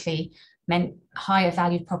basically meant higher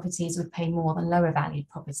valued properties would pay more than lower valued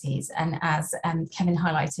properties. And as Kevin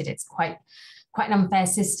highlighted, it's quite an unfair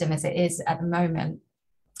system as it is at the moment.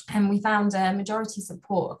 And we found a majority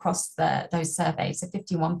support across those surveys. So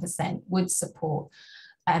 51% would support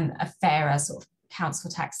a fairer sort of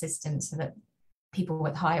council tax system, so that people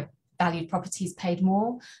with higher valued properties paid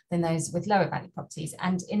more than those with lower valued properties.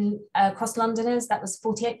 And across Londoners, that was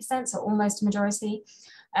 48%, so almost a majority.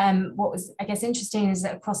 What was, I guess, interesting is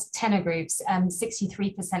that across tenor groups,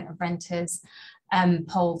 63% of renters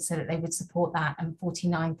polled so that they would support that, and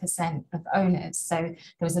 49% of owners. So there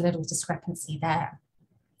was a little discrepancy there.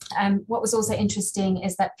 What was also interesting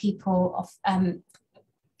is that people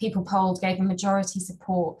polled gave a majority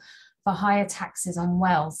support for higher taxes on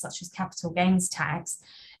wealth, such as capital gains tax,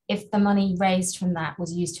 if the money raised from that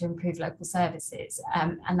was used to improve local services.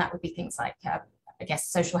 And that would be things like, I guess,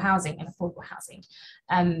 social housing and affordable housing.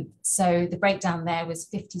 So the breakdown there was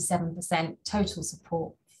 57% total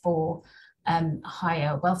support for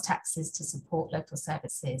higher wealth taxes to support local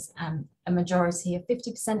services, a majority of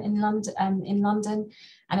 50% in London,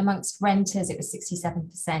 and amongst renters it was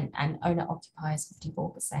 67%, and owner occupiers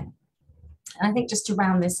 54%. And I think just to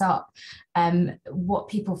round this up, what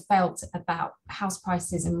people felt about house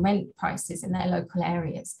prices and rent prices in their local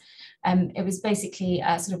areas, it was basically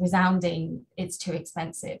sort of resounding, it's too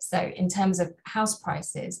expensive. So in terms of house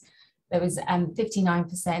prices, there was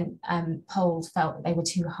 59% polled felt that they were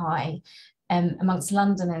too high. Amongst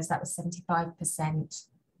Londoners, that was 75%.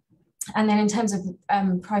 And then in terms of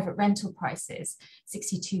private rental prices,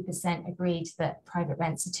 62% agreed that private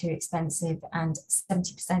rents are too expensive, and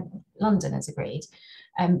 70% of Londoners agreed.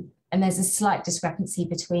 And there's a slight discrepancy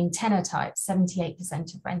between tenor types.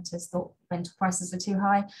 78% of renters thought rental prices were too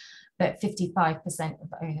high, but 55% of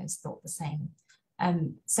owners thought the same.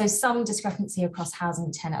 So some discrepancy across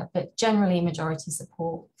housing tenor, but generally majority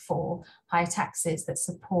support for higher taxes that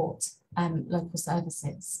support local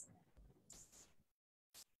services.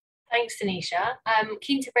 Thanks, Danisha. I'm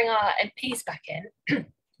keen to bring our MPs back in.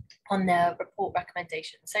 on the report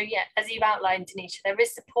recommendation. So yeah, as you've outlined, Danisha, there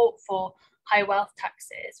is support for high wealth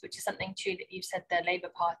taxes, which is something true that you've said the Labour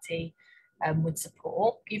Party would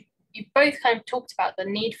support. You've both kind of talked about the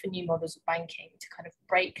need for new models of banking to kind of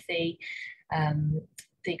break the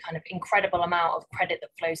kind of incredible amount of credit that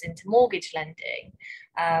flows into mortgage lending,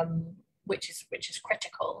 which is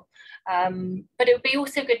critical. But it would be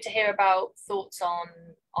also good to hear about thoughts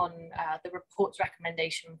on the report's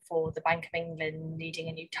recommendation for the Bank of England needing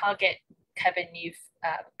a new target. Kevin, you've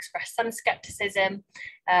expressed some scepticism,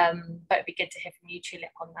 but it'd be good to hear from you,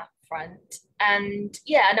 Tulip, on that front. And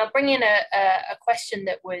yeah, and I'll bring in a question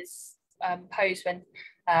that was posed when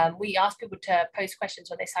we asked people to post questions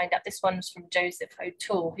when they signed up. This one's from Joseph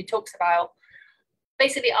O'Toole, who talks about,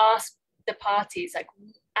 basically asked the parties, like,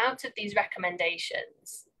 out of these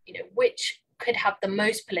recommendations, you know, which could have the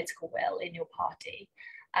most political will in your party,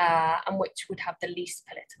 and which would have the least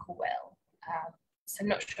political will. So I'm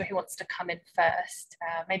not sure who wants to come in first.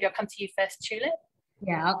 Maybe I'll come to you first, Tulip.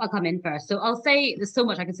 Yeah, I'll come in first. So I'll say, there's so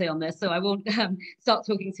much I can say on this, so I won't start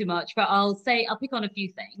talking too much, but I'll pick on a few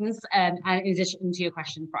things, and in addition to your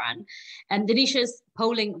question, Fran. And Danisha's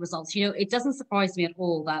polling results, you know, it doesn't surprise me at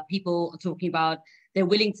all that people are talking about they're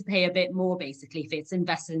willing to pay a bit more, basically, if it's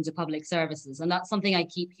invested into public services. And that's something I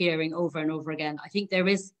keep hearing over and over again. I think there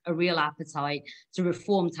is a real appetite to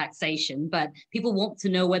reform taxation, but people want to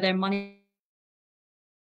know where their money.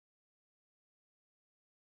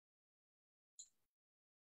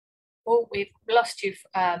 Oh, we've lost you,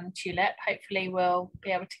 Tulip. Hopefully we'll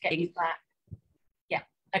be able to get you back. Yeah,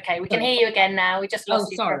 okay, we can hear you again now. We just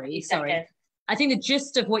lost you for a few seconds. I think the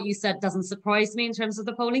gist of what you said doesn't surprise me in terms of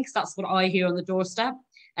the polling, because that's what I hear on the doorstep.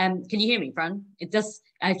 Can you hear me, Fran? It does.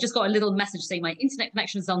 I've just got a little message saying my internet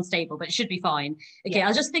connection is unstable, but it should be fine. Okay, yeah.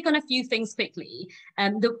 I'll just pick on a few things quickly.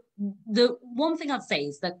 The one thing I'd say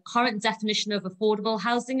is the current definition of affordable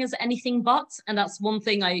housing is anything but, and that's one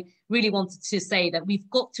thing I really wanted to say, that we've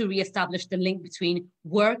got to reestablish the link between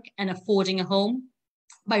work and affording a home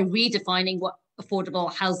by redefining what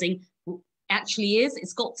affordable housing actually is.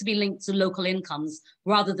 It's got to be linked to local incomes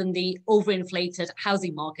rather than the overinflated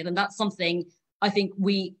housing market. And that's something I think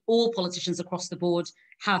all politicians across the board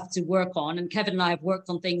have to work on. And Kevin and I have worked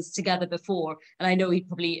on things together before, and I know he'd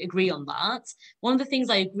probably agree on that. One of the things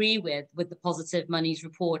I agree with the Positive Monies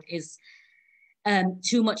report is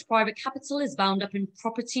too much private capital is bound up in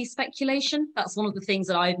property speculation. That's one of the things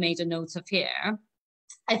that I've made a note of here.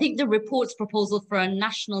 I think the report's proposal for a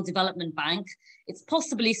national development bank, it's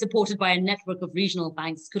possibly supported by a network of regional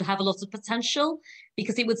banks, could have a lot of potential,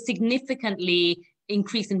 because it would significantly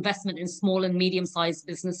increase investment in small and medium-sized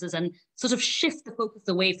businesses and sort of shift the focus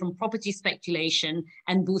away from property speculation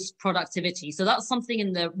and boost productivity. So that's something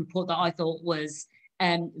in the report that I thought was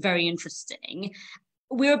very interesting.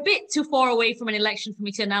 We're a bit too far away from an election for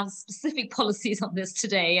me to announce specific policies on this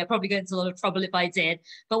today. I'd probably get into a lot of trouble if I did.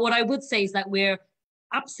 But what I would say is that we're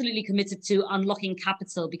absolutely committed to unlocking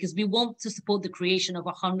capital, because we want to support the creation of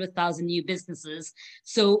 100,000 new businesses.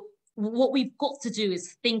 So what we've got to do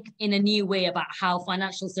is think in a new way about how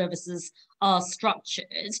financial services are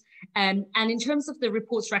structured. And in terms of the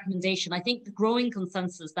report's recommendation, I think the growing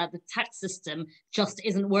consensus that the tax system just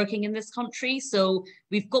isn't working in this country. So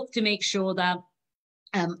we've got to make sure that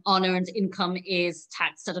unearned income is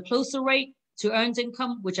taxed at a closer rate to earned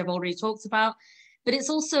income, which I've already talked about. But it's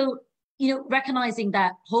also, you know, recognizing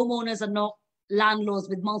that homeowners are not landlords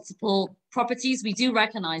with multiple properties. We do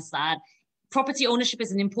recognize that property ownership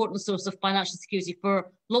is an important source of financial security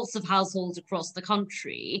for lots of households across the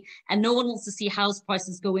country, and no one wants to see house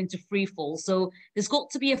prices go into free fall. So there's got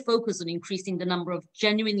to be a focus on increasing the number of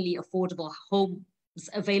genuinely affordable homes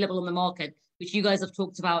available on the market, which you guys have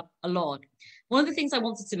talked about a lot. One of the things I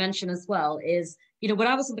wanted to mention as well is, you know, when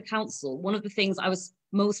I was on the council, one of the things I was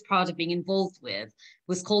most proud of being involved with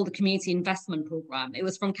was called the Community Investment Programme. It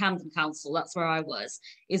was from Camden Council, that's where I was,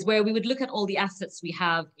 is where we would look at all the assets we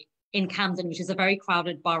have in Camden, which is a very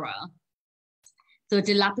crowded borough. So a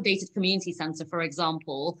dilapidated community centre, for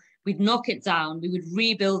example, we'd knock it down, we would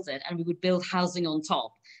rebuild it, and we would build housing on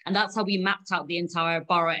top. And that's how we mapped out the entire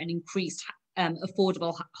borough and increased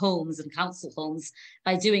affordable homes and council homes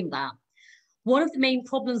by doing that. One of the main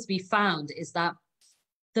problems we found is that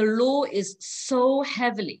the law is so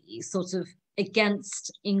heavily sort of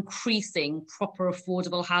against increasing proper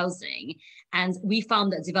affordable housing. And we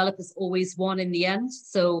found that developers always won in the end.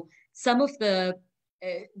 So some of the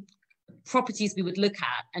properties we would look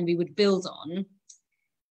at and we would build on,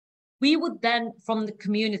 we would then, from the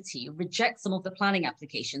community, reject some of the planning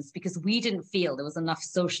applications because we didn't feel there was enough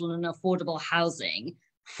social and affordable housing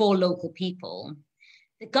for local people.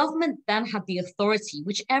 The government then had the authority,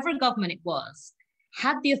 whichever government it was,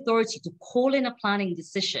 had the authority to call in a planning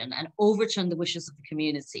decision and overturn the wishes of the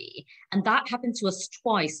community. And that happened to us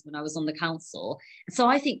twice when I was on the council. So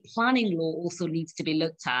I think planning law also needs to be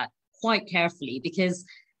looked at quite carefully, because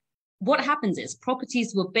what happens is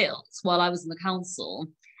properties were built while I was in the council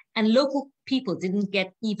and local people didn't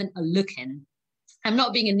get even a look in. I'm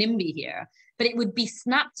not being a NIMBY here, but it would be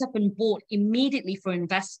snapped up and bought immediately for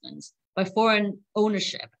investment by foreign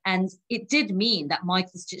ownership. And it did mean that my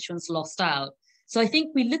constituents lost out. So I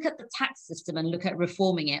think we look at the tax system and look at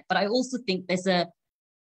reforming it, but I also think there's a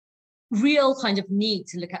real kind of need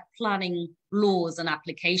to look at planning laws and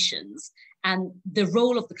applications and the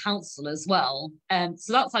role of the council as well.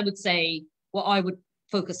 So that's, I would say, what I would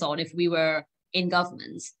focus on if we were in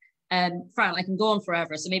government. Fran, I can go on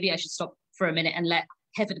forever, so maybe I should stop for a minute and let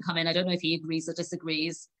Kevin come in. I don't know if he agrees or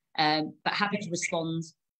disagrees, but happy to respond.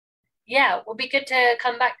 Yeah, it would be good to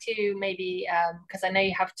come back to maybe, because I know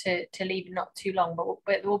you have to leave not too long,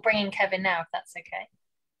 but we'll bring in Kevin now, if that's okay.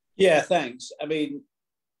 Yeah, thanks. I mean,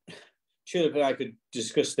 Tulip and I could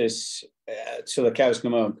discuss this till the cows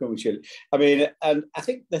come home, couldn't we, Tulip? I mean, and I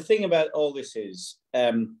think the thing about all this is,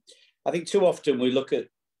 I think too often we look at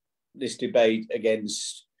this debate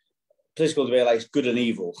against political debate like it's good and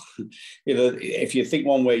evil. You know, if you think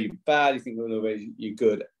one way you're bad, you think another way you're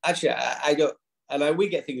good. Actually, I don't. And we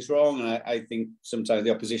get things wrong, and I think sometimes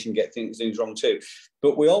the opposition get things wrong too.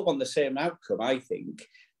 But we all want the same outcome, I think.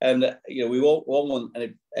 And you know, we all want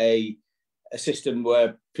a system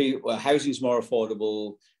where housing is more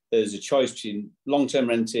affordable. There's a choice between long-term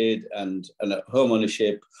rented and home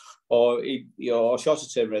ownership, or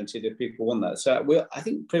shorter-term rented if people want that. So I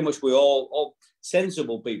think pretty much we're all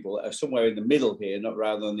sensible people are somewhere in the middle here, not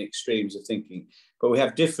rather on the extremes of thinking. But we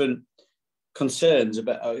have different concerns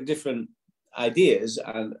about different ideas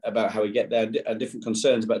and about how we get there, and different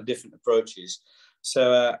concerns about different approaches.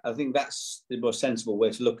 So I think that's the most sensible way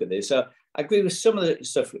to look at this. So I agree with some of the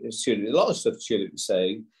stuff, a lot of stuff Tulip was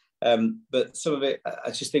saying, but some of it,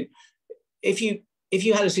 I just think, if you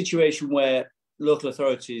had a situation where local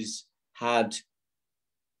authorities were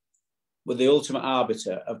the ultimate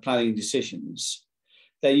arbiter of planning decisions,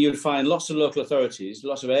 then you'd find lots of local authorities,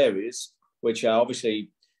 lots of areas, which are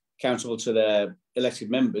obviously accountable to their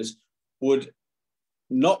elected members, would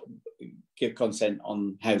not give consent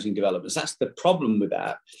on housing developments. That's the problem with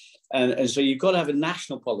that. And so you've got to have a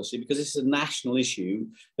national policy, because this is a national issue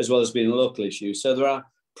as well as being a local issue. So there are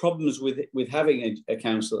problems with having a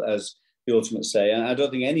council as the ultimate say. And I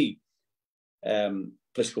don't think any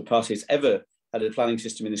political party has ever had a planning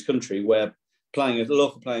system in this country where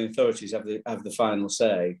local planning authorities have the final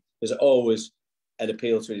say. There's always an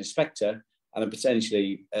appeal to an inspector, and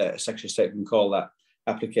potentially a Secretary of State can call that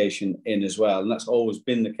application in as well, and that's always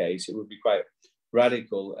been the case. It would be quite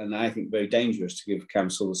radical and I think very dangerous to give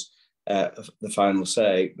councils the final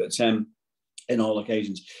say, but in all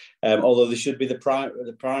occasions, although they should be the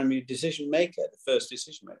primary decision maker, the first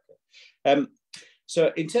decision maker.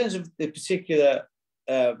 So in terms of the particular,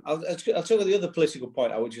 I'll talk about the other political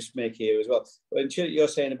point I would just make here as well. When you're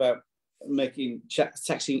saying about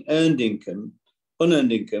taxing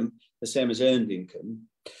unearned income the same as earned income,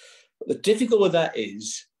 the difficult with that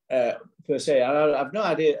is, per se, I've no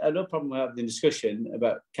idea, I have no problem having the discussion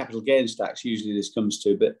about capital gains tax, usually this comes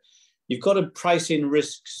to, but you've got to price in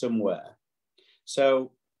risk somewhere.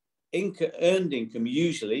 So earned income,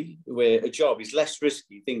 usually, where a job is less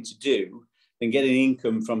risky thing to do than getting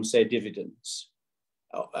income from, say, dividends.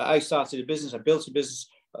 I started a business, I built a business,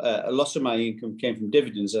 a lot of my income came from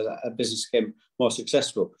dividends as a business became more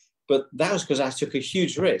successful. But that was because I took a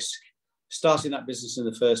huge risk starting that business in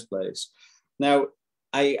the first place. Now,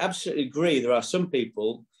 I absolutely agree there are some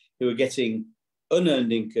people who are getting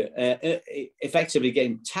unearned income, effectively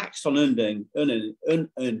getting taxed on unearned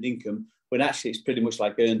income, when actually it's pretty much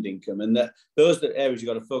like earned income. And those are the areas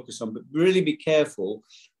you've got to focus on, but really be careful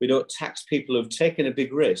we don't tax people who've taken a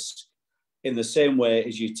big risk in the same way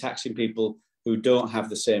as you're taxing people who don't have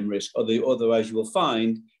the same risk. Otherwise you will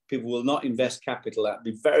find people will not invest capital. That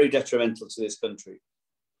would be very detrimental to this country.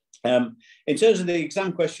 In terms of the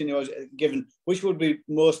exam question you was given, which would be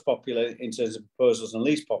most popular in terms of proposals and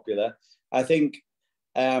least popular, I think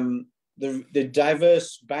the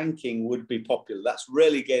diverse banking would be popular. That's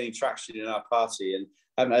really gaining traction in our party, and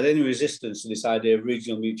I haven't had any resistance to this idea of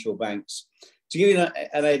regional mutual banks. To give you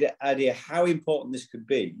an idea how important this could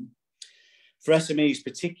be, for SMEs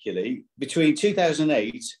particularly, between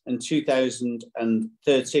 2008 and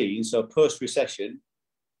 2013, so post-recession,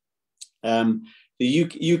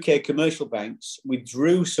 the UK commercial banks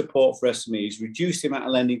withdrew support for SMEs, reduced the amount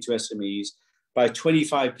of lending to SMEs by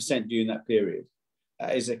 25% during that period.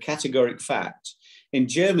 That is a categoric fact. In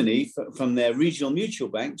Germany, from their regional mutual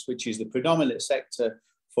banks, which is the predominant sector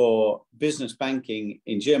for business banking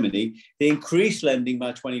in Germany, they increased lending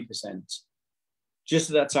by 20%. Just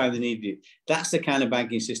at that time they needed it. That's the kind of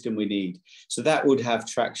banking system we need. So that would have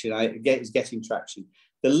traction. It's getting traction.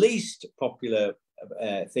 The least popular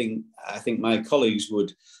thing I think my colleagues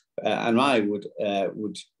would and I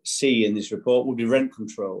would see in this report would be rent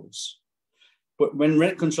controls. But when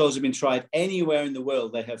rent controls have been tried anywhere in the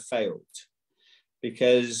world, they have failed,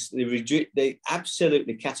 because they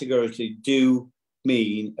absolutely categorically do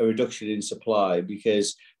mean a reduction in supply,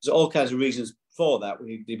 because there's all kinds of reasons for that.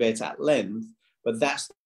 We debate at length, but that's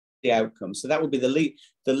the outcome. So that would be the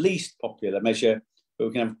least popular measure, but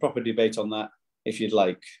we can have a proper debate on that if you'd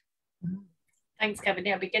like. Thanks, Kevin.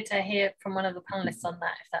 Yeah, it'd be good to hear from one of the panelists on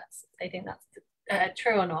that, if they think that's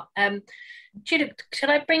true or not. Tulip, should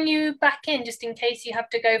I bring you back in just in case you have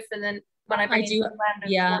to go for the when I do?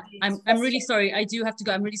 Yeah, I'm really sorry. I do have to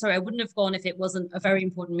go. I'm really sorry. I wouldn't have gone if it wasn't a very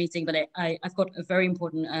important meeting, but I've got a very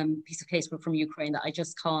important piece of casework from Ukraine that I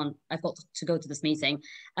just can't. I've got to go to this meeting.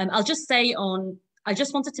 I'll just say I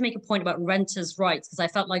just wanted to make a point about renters' rights, because I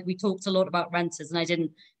felt like we talked a lot about renters and I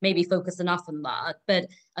didn't maybe focus enough on that. But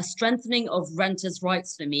a strengthening of renters'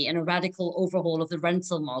 rights for me and a radical overhaul of the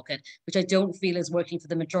rental market, which I don't feel is working for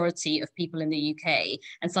the majority of people in the UK,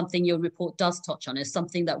 and something your report does touch on, is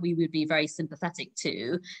something that we would be very sympathetic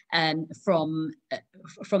to from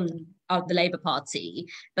the Labour Party.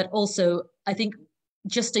 But also, I think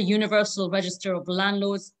just a universal register of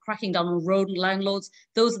landlords, cracking down on rodent landlords,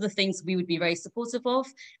 those are the things we would be very supportive of.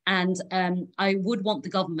 And I would want the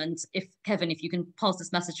government, Kevin, if you can pass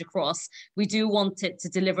this message across, we do want it to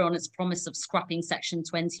deliver on its promise of scrapping Section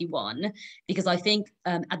 21, because I think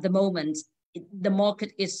at the moment, the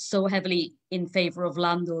market is so heavily in favour of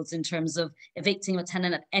landlords in terms of evicting a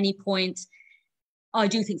tenant at any point. I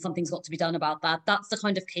do think something's got to be done about that. That's the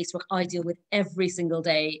kind of casework I deal with every single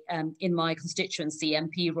day in my constituency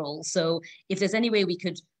MP role. So if there's any way we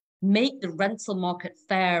could make the rental market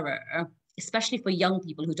fairer, especially for young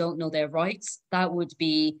people who don't know their rights, that would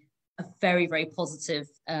be a very, very positive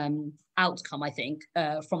outcome, I think,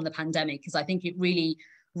 from the pandemic, because I think it really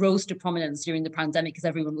rose to prominence during the pandemic because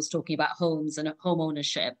everyone was talking about homes and home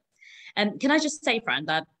ownership. And can I just say, Fran,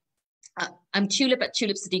 that I'm Tulip at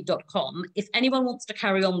tulipsiddiq.com. If anyone wants to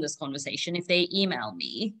carry on this conversation, if they email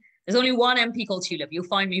me, there's only one MP called Tulip. You'll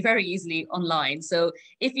find me very easily online. So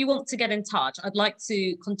if you want to get in touch, I'd like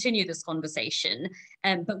to continue this conversation.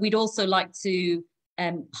 But we'd also like to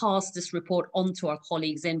pass this report on to our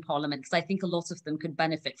colleagues in Parliament, because I think a lot of them could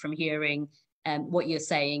benefit from hearing what you're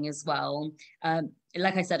saying as well.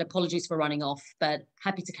 Like I said, apologies for running off, but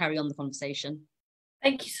happy to carry on the conversation.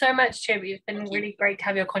 Thank you so much, Tulip. It's been really great to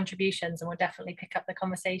have your contributions, and we'll definitely pick up the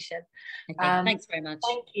conversation. Okay, thanks very much.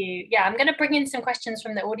 Thank you. Yeah, I'm going to bring in some questions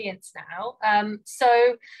from the audience now.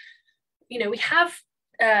 So, we have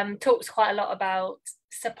talked quite a lot about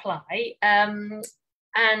supply,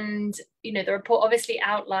 and the report obviously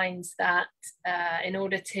outlines that in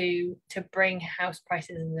order to bring house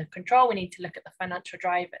prices under control, we need to look at the financial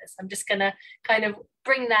drivers. I'm just going to kind of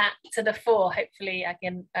bring that to the fore. Hopefully I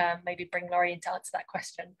can maybe bring Laurie in to answer that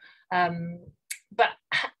question. But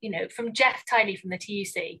from Jeff Tiley from the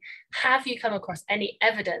TUC, have you come across any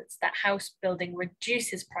evidence that house building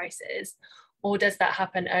reduces prices, or does that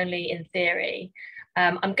happen only in theory?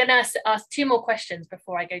 I'm going to ask two more questions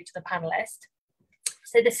before I go to the panelist.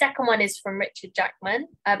 So the second one is from Richard Jackman.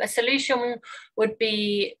 A solution would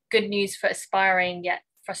be good news for aspiring yet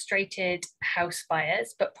frustrated house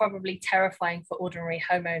buyers, but probably terrifying for ordinary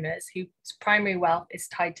homeowners whose primary wealth is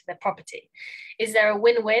tied to their property. Is there a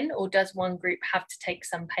win-win, or does one group have to take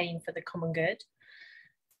some pain for the common good?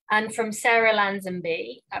 And from Sarah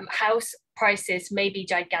Lansonby, house prices may be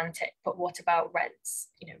gigantic, but what about rents?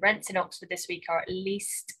 Rents in Oxford this week are at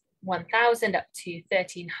least 1,000 up to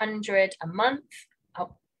 1,300 a month. At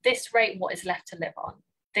this rate, what is left to live on?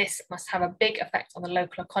 This must have a big effect on the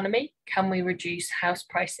local economy. Can we reduce house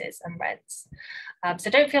prices and rents? So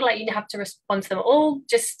don't feel like you have to respond to them all.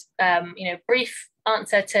 Just brief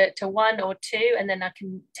answer to one or two, and then I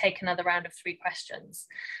can take another round of 3 questions.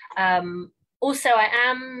 Also,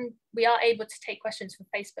 we are able to take questions from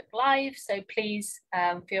Facebook Live, so please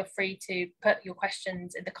feel free to put your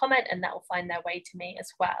questions in the comment, and that will find their way to me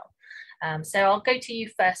as well. So I'll go to you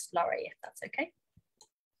first, Laurie, if that's okay.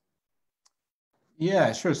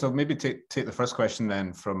 Yeah, sure. So maybe take the first question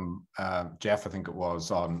then from Jeff, I think it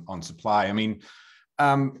was, on supply. I mean,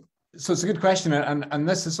 so it's a good question, and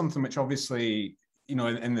this is something which obviously, you know,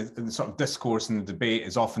 in the sort of discourse and the debate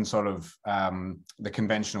is often sort of the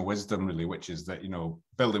conventional wisdom, really, which is that, you know,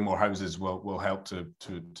 building more houses will help to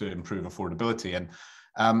improve affordability.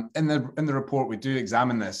 And in the report, we do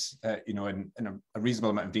examine this, you know, in a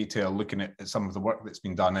reasonable amount of detail, looking at some of the work that's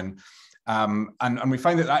been done, and we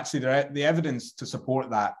find that actually the evidence to support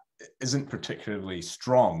that isn't particularly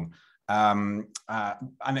strong, and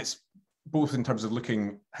it's both in terms of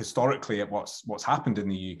looking historically at what's happened in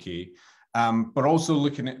the UK, but also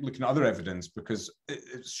looking at other evidence, because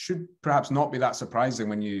it should perhaps not be that surprising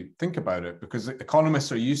when you think about it, because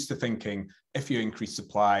economists are used to thinking if you increase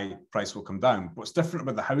supply, price will come down. What's different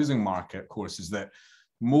about the housing market, of course, is that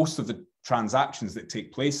most of the transactions that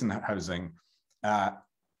take place in housing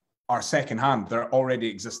are second-hand. They're already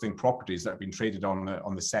existing properties that have been traded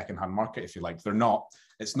on the second-hand market, if you like.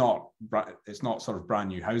 It's not sort of brand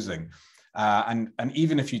new housing. And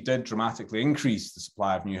even if you did dramatically increase the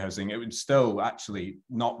supply of new housing, it would still actually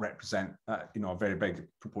not represent you know, a very big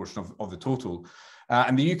proportion of the total.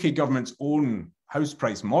 And the UK government's own house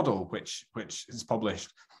price model, which is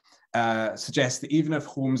published, suggests that even if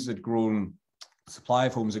supply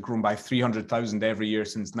of homes had grown by 300,000 every year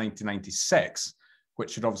since 1996,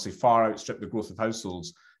 which should obviously far outstrip the growth of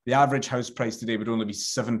households, the average house price today would only be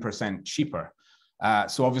 7% cheaper.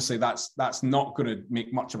 So obviously that's not going to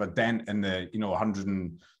make much of a dent in the, you know,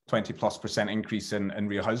 120+% increase in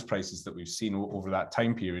real house prices that we've seen over that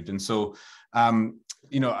time period. And so,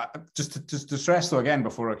 you know, just to stress though again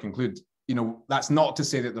before I conclude, you know, that's not to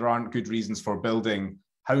say that there aren't good reasons for building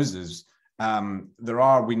houses.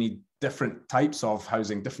 We need different types of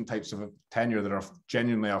housing, different types of tenure that are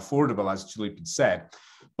genuinely affordable, as Tulip had said,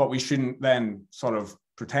 but we shouldn't then sort of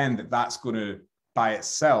pretend that that's going to by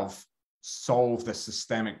itself solve this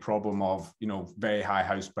systemic problem of, you know, very high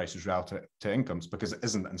house prices relative to incomes, because it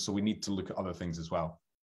isn't. And so we need to look at other things as well.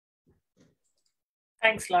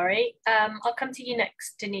 Thanks, Laurie. I'll come to you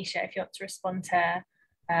next, Danisha, if you want to respond to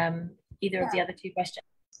either of the other two questions.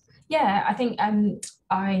 Yeah, I think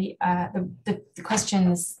the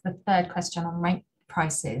questions, the third question on rent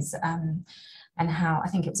prices, and how, I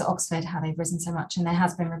think it was Oxford, how they've risen so much, and there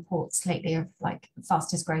has been reports lately of like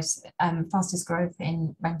fastest growth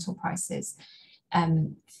in rental prices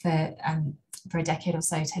for a decade or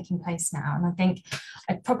so taking place now. And I think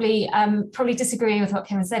I'd probably disagree with what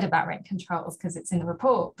Kevin said about rent controls, because it's in the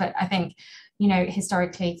report, but I think, you know,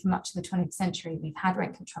 historically for much of the 20th century we've had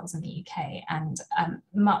rent controls in the UK, and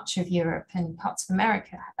much of Europe and parts of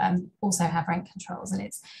America also have rent controls,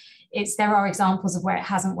 and there are examples of where it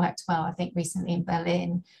hasn't worked well. I think recently in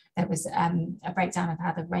Berlin there was a breakdown of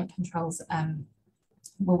how the rent controls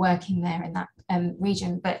were working there in that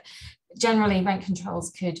region, but generally rent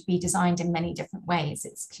controls could be designed in many different ways.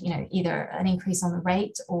 It's, you know, either an increase on the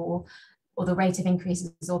rate or the rate of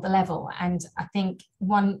increases or the level. And I think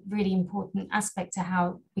one really important aspect to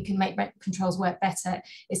how we can make rent controls work better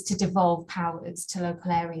is to devolve powers to local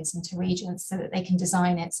areas and to regions, so that they can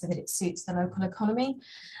design it so that it suits the local economy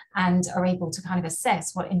and are able to kind of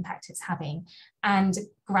assess what impact it's having and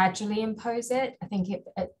gradually impose it. I think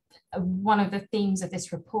one of the themes of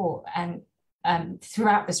this report and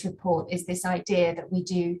throughout this report is this idea that we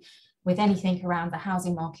do, with anything around the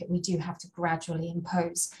housing market, we do have to gradually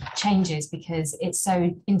impose changes, because it's so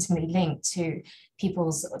intimately linked to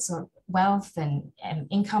people's sort of wealth and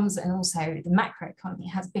incomes, and also the macroeconomy. It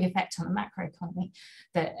has a big effect on the macroeconomy,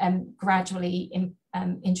 that gradually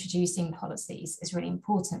introducing policies is really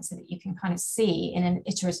important, so that you can kind of see in an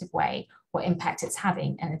iterative way what impact it's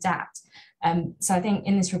having and adapt. So I think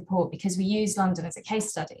in this report, because we use London as a case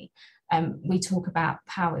study, we talk about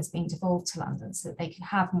powers being devolved to London so that they can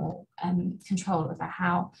have more control over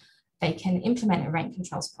how they can implement a rent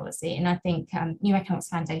controls policy. And I think New Economics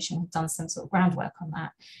Foundation have done some sort of groundwork on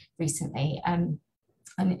that recently, and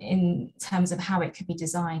in terms of how it could be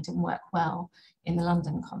designed and work well in the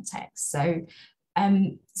London context. So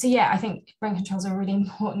yeah, I think rent controls are a really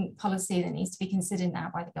important policy that needs to be considered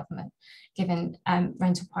now by the government, given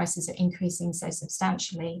rental prices are increasing so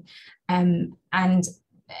substantially, and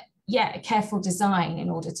yeah, a careful design in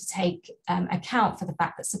order to take account for the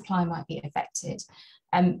fact that supply might be affected.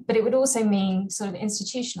 But it would also mean sort of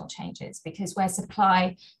institutional changes, because where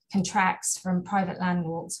supply contracts from private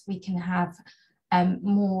landlords, we can have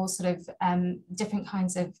more sort of different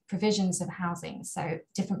kinds of provisions of housing, so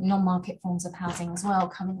different non-market forms of housing as well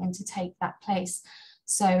coming in to take that place,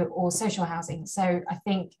 or social housing. So I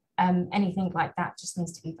think anything like that just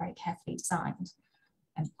needs to be very carefully designed.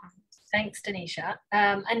 Thanks, Danisha.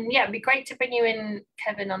 And yeah, it'd be great to bring you in,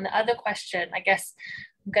 Kevin, on the other question. I guess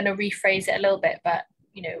I'm going to rephrase it a little bit, but,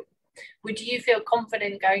 you know, would you feel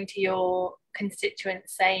confident going to your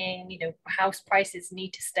constituents saying, you know, house prices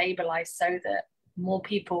need to stabilize so that more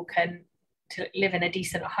people can live in a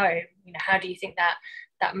decent home? You know, how do you think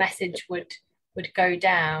that message would go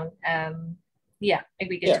down? Yeah,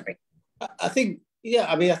 maybe good to bring. I think,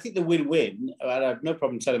 I mean, I think the win-win, and I have no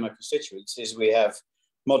problem telling my constituents, is we have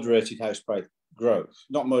moderated house price growth,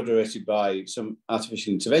 not moderated by some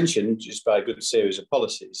artificial intervention, just by a good series of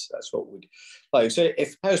policies. That's what we'd like. So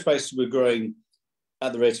if house prices were growing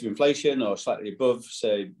at the rate of inflation or slightly above,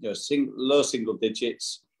 say, you know, low single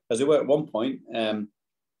digits, as they were at one point, then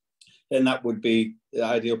that would be the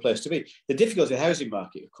ideal place to be. The difficulty of the housing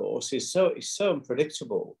market, of course, is so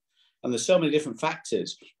unpredictable, and there's so many different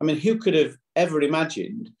factors. I mean, who could have ever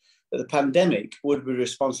imagined that the pandemic would be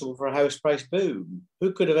responsible for a house price boom?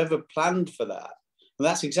 Who could have ever planned for that? And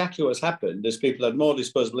that's exactly what's happened as people had more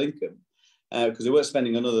disposable income because they weren't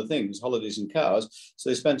spending on other things, holidays and cars, so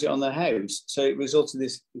they spent it on their house. So it resulted in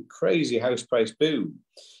this crazy house price boom.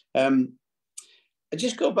 I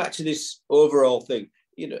just go back to this overall thing.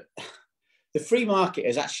 You know, the free market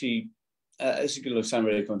has actually, this is going to sound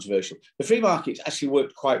really controversial, the free market's actually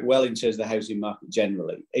worked quite well in terms of the housing market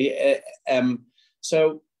generally.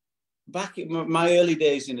 So back in my early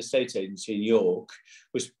days in a estate agency in York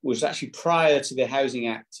was actually prior to the Housing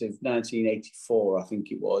Act of 1984, I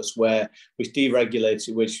think it was, which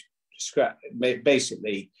deregulated, which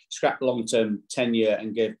basically scrapped long-term tenure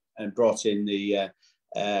and brought in the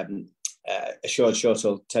assured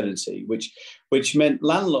short-hold tenancy, which meant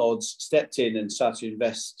landlords stepped in and started to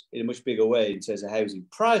invest in a much bigger way in terms of housing.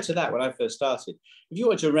 Prior to that, when I first started, if you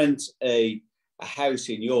wanted to rent a house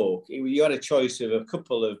in York, you had a choice of a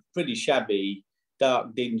couple of pretty shabby,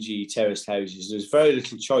 dark, dingy terraced houses. There was very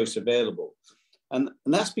little choice available. And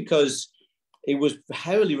that's because it was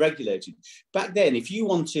heavily regulated. Back then, if you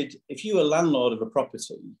were a landlord of a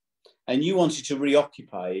property and you wanted to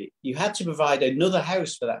reoccupy it, you had to provide another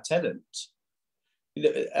house for that tenant.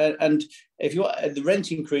 And the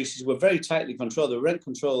rent increases were very tightly controlled. The rent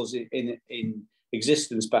controls in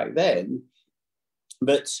existence back then,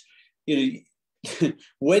 but you know,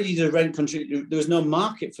 where did the rent country? There was no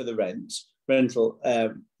market for the rental.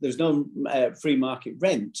 There was no free market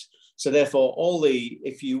rent. So therefore,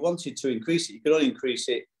 if you wanted to increase it, you could only increase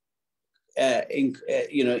it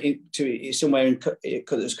to somewhere that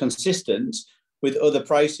was consistent with other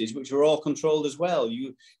prices, which were all controlled as well.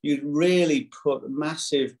 You really put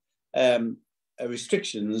massive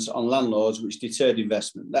restrictions on landlords, which deterred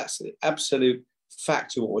investment. That's the absolute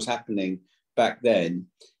fact of what was happening back then.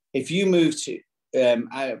 If you move to I'm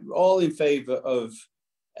all in favour of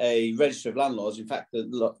a register of landlords. In fact,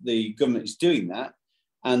 the government is doing that,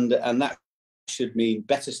 and that should mean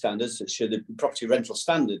better standards. It should be property rental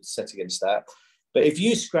standards set against that. But if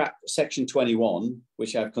you scrap Section 21,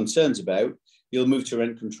 which I have concerns about, you'll move to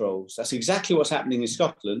rent controls. That's exactly what's happening in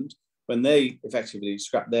Scotland when they effectively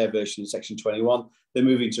scrap their version of Section 21. They're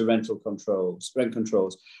moving to rent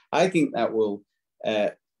controls. I think that will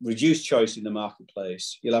reduce choice in the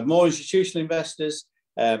marketplace. You'll have more institutional investors,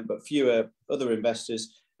 but fewer other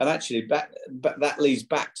investors. And actually, that leads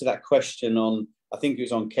back to that question on, I think it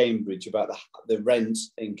was on Cambridge, about the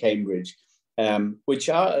rents in Cambridge, which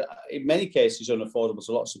are in many cases unaffordable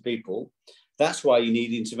to lots of people. That's why you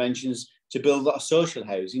need interventions to build a lot of social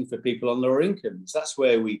housing for people on lower incomes. That's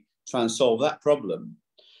where we try and solve that problem.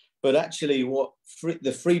 But actually,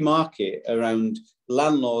 the free market around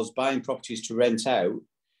landlords buying properties to rent out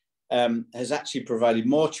has actually provided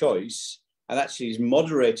more choice and actually has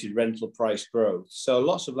moderated rental price growth. So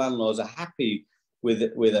lots of landlords are happy with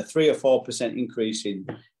a 3 or 4% increase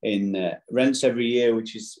in rents every year,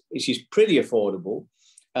 which is pretty affordable,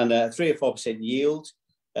 and a 3 or 4% yield,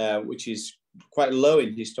 which is quite low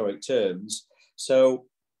in historic terms. So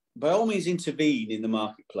by all means intervene in the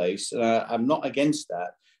marketplace. I'm not against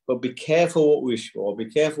that, but be careful what we wish for,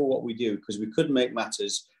 be careful what we do, because we could make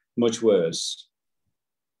matters much worse.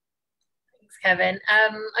 Kevin.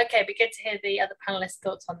 Okay, it'd be good to hear the other panelists'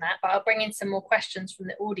 thoughts on that, but I'll bring in some more questions from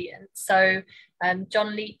the audience. So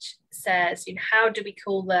John Leach says, how do we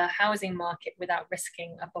cool the housing market without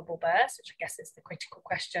risking a bubble burst, which I guess is the critical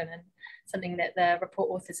question and something that the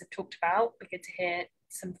report authors have talked about. It'd be good to hear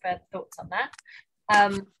some further thoughts on that.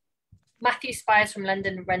 Matthew Spires from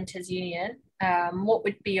London Renters Union, what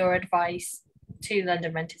would be your advice to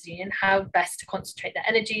London Renters Union, how best to concentrate their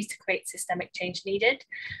energies to create systemic change needed?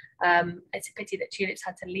 It's a pity that Tulip's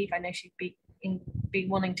had to leave. I know she'd be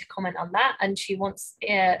wanting to comment on that, and she wants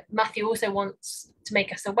Matthew also wants to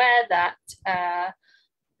make us aware that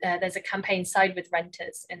there's a campaign Side with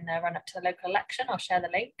Renters in the run up to the local election. I'll share the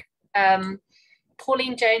link.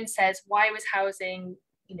 Pauline Jones says, why was housing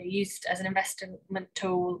used as an investment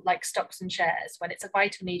tool like stocks and shares when it's a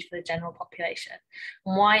vital need for the general population?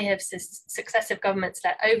 And why have successive governments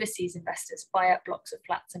let overseas investors buy up blocks of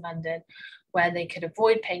flats in London where they could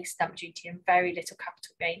avoid paying stamp duty and very little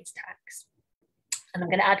capital gains tax? And I'm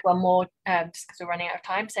going to add one more just because we're running out of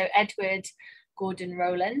time. So Edward Gordon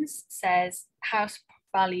Rowlands says house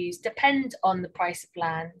values depend on the price of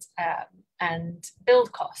land and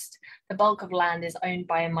build cost. The bulk of land is owned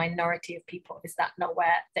by a minority of people. Is that not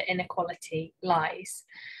where the inequality lies?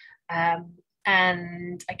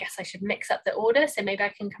 And I guess I should mix up the order. So maybe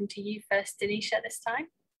I can come to you first, Danisha, this time.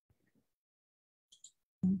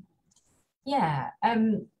 Yeah,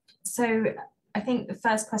 so I think the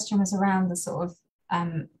first question was around the sort of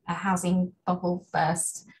a housing bubble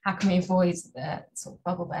burst. How can we avoid the sort of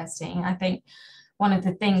bubble bursting? I think one of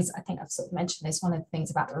the things, I think I've sort of mentioned this, one of the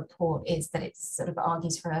things about the report is that it sort of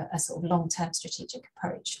argues for a sort of long-term strategic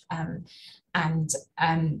approach.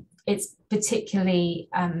 It's particularly,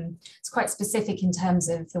 it's quite specific in terms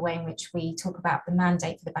of the way in which we talk about the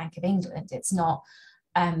mandate for the Bank of England. It's not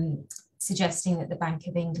suggesting that the Bank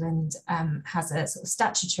of England has a sort of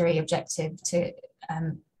statutory objective to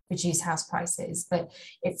reduce house prices, but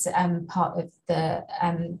it's part of the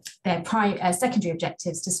their secondary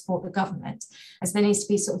objectives to support the government, as there needs to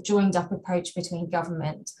be sort of joined up approach between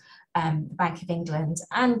government, the Bank of England,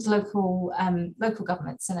 and local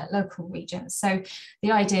governments and at local regions. So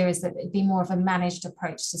the idea is that it'd be more of a managed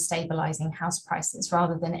approach to stabilising house prices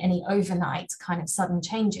rather than any overnight kind of sudden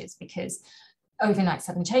changes, because overnight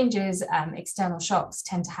sudden changes, external shocks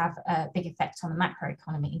tend to have a big effect on the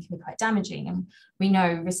macroeconomy and can be quite damaging. And we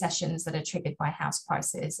know recessions that are triggered by house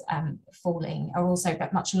prices falling are also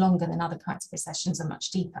much longer than other kinds of recessions and much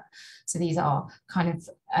deeper. So these are kind of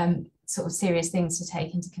sort of serious things to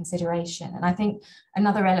take into consideration. And I think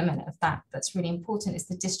another element of that that's really important is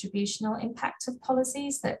the distributional impact of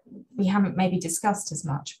policies that we haven't maybe discussed as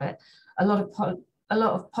much, but a lot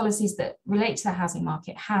of policies that relate to the housing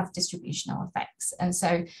market have distributional effects. And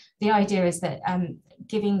so the idea is that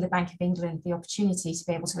giving the Bank of England the opportunity to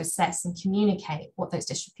be able to assess and communicate what those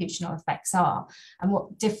distributional effects are and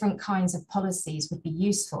what different kinds of policies would be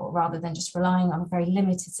useful rather than just relying on a very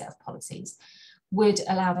limited set of policies would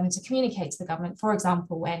allow them to communicate to the government. For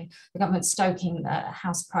example, when the government's stoking the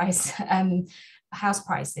house prices,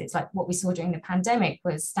 like what we saw during the pandemic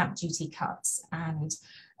was stamp duty cuts and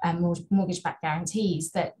mortgage-backed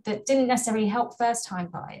guarantees that didn't necessarily help first-time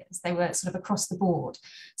buyers. They were sort of across the board.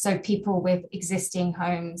 So people with existing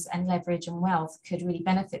homes and leverage and wealth could really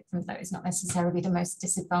benefit from those, not necessarily the most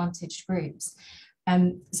disadvantaged groups.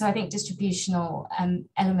 So I think distributional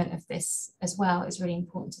element of this as well is really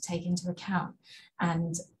important to take into account.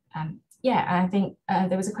 And yeah, I think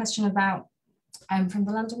there was a question about from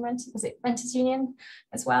the London Renters Union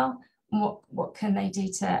as well. What can they do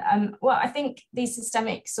to, well, I think these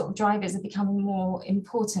systemic sort of drivers are becoming more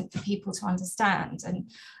important for people to understand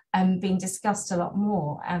and being discussed a lot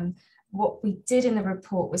more. What we did in the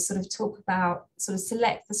report was sort of talk about, sort of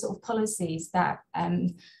select the sort of policies that,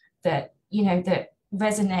 that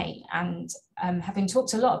resonate and have been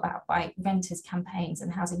talked a lot about by renters campaigns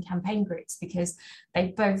and housing campaign groups, because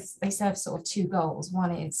they serve sort of two goals.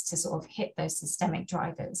 One is to sort of hit those systemic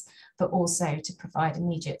drivers, but also to provide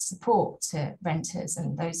immediate support to renters,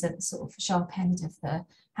 and those are the sort of sharp end of the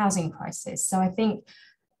housing crisis. So I think,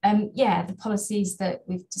 yeah, the policies that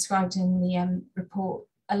we've described in the report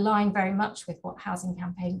align very much with what housing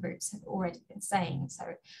campaign groups have already been saying. So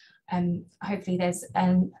hopefully there's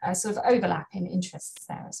a sort of overlap in interests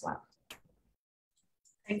there as well.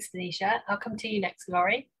 Thanks, Danisha. I'll come to you next,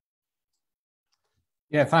 Laurie.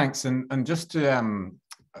 Yeah, thanks. And just to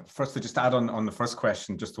firstly, just to add on the first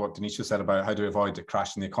question, just to what Danisha said about how to avoid a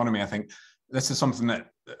crash in the economy, I think this is something that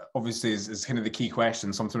obviously is kind of the key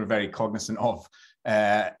question, something we're very cognizant of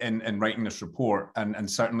in writing this report, and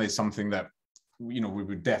certainly something that we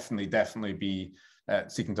would definitely be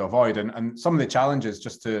seeking to avoid. And some of the challenges,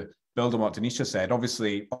 just to build on what Danisha said,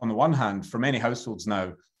 obviously, on the one hand, for many households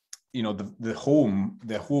now, the home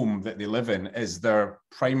that they live in is their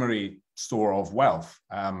primary store of wealth,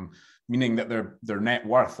 meaning that their net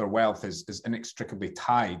worth, their wealth is inextricably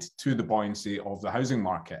tied to the buoyancy of the housing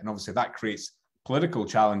market. And obviously that creates political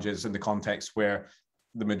challenges in the context where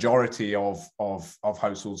the majority of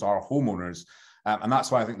households are homeowners. And that's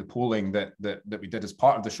why I think the polling that we did as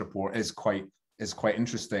part of this report is quite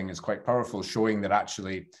interesting, is quite powerful, showing that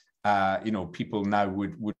actually people now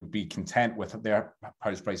would be content with their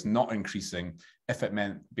house price not increasing if it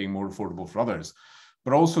meant being more affordable for others.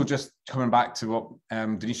 But also just coming back to what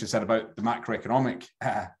Danisha said about the macroeconomic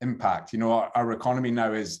impact, our economy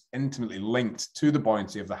now is intimately linked to the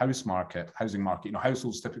buoyancy of the housing market.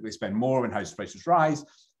 Households typically spend more when house prices rise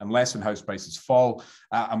and less when house prices fall.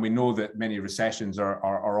 And we know that many recessions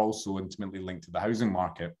are also intimately linked to the housing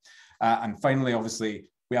market. And finally, obviously,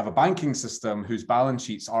 we have a banking system whose balance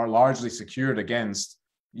sheets are largely secured against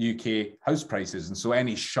UK house prices. And so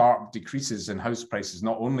any sharp decreases in house prices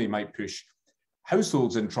not only might push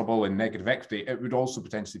households in trouble in negative equity, it would also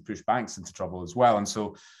potentially push banks into trouble as well. And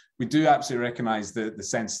so we do absolutely recognize the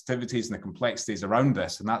sensitivities and the complexities around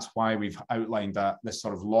this. And that's why we've outlined this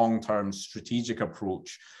sort of long-term strategic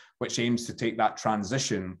approach, which aims to take that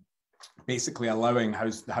transition, basically allowing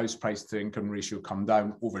the house price to income ratio come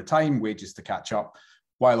down over time, wages to catch up,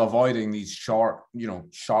 while avoiding these sharp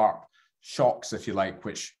shocks, if you like,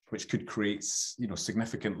 which could create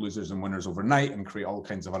significant losers and winners overnight and create all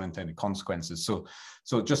kinds of unintended consequences. So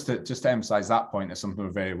just to emphasize that point is something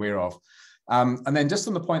we're very aware of. And then just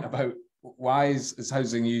on the point about why is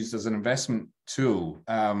housing used as an investment tool?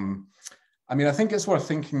 I think it's worth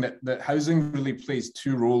thinking that housing really plays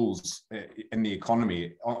two roles in the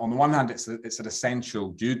economy. On the one hand, it's an essential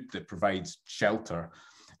good that provides shelter.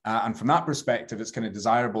 And from that perspective, it's kind of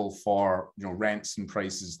desirable for rents and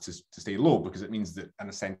prices to stay low, because it means that an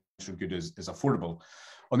essential good is affordable.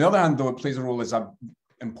 On the other hand, though, it plays a role as an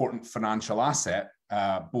important financial asset,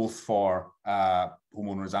 both for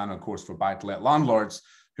homeowners and, of course, for buy-to-let landlords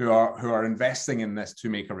who are investing in this to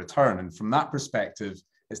make a return. And from that perspective,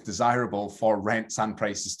 it's desirable for rents and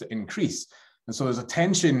prices to increase. And so there's a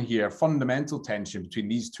tension here, fundamental tension between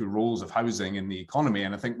these two roles of housing in the economy.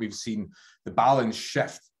 And I think we've seen the balance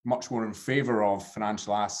shift much more in favor of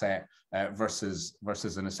financial asset versus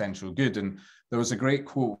an essential good. And there was a great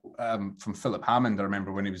quote from Philip Hammond, I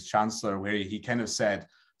remember, when he was Chancellor, where he kind of said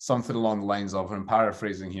something along the lines of, I'm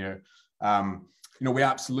paraphrasing here, we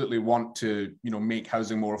absolutely want to make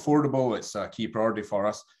housing more affordable. It's a key priority for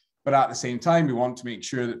us. But at the same time, we want to make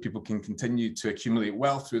sure that people can continue to accumulate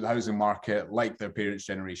wealth through the housing market like their parents'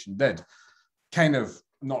 generation did. Kind of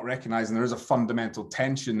not recognizing there is a fundamental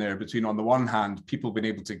tension there between, on the one hand, people being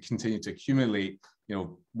able to continue to accumulate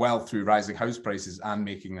wealth through rising house prices and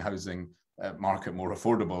making the housing market more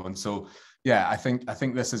affordable. And so, yeah, I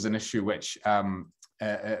think this is an issue which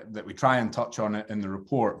that we try and touch on it in the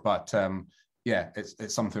report, but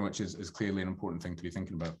it's something which is clearly an important thing to be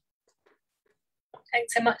thinking about.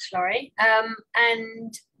 Thanks so much, Laurie.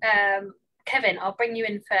 Kevin, I'll bring you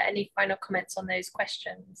in for any final comments on those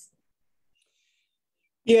questions.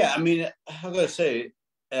 Yeah, I've got to say,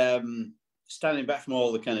 standing back from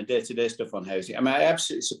all the kind of day-to-day stuff on housing, I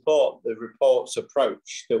absolutely support the report's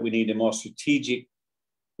approach that we need a more strategic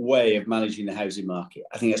way of managing the housing market.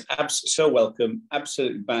 I think it's so welcome,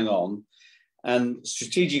 absolutely bang on. And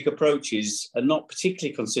strategic approaches are not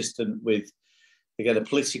particularly consistent with the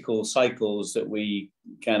political cycles that we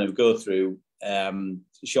kind of go through.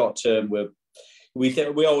 Short term,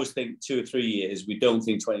 we always think 2 or 3 years. We don't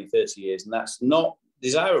think 20, 30 years, and that's not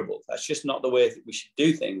desirable. That's just not the way that we should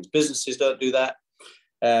do things. Businesses don't do that.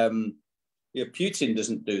 Putin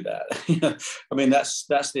doesn't do that.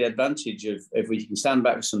 That's the advantage of if we can stand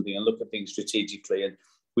back with something and look at things strategically, and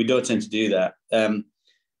we don't tend to do that.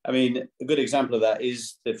 A good example of that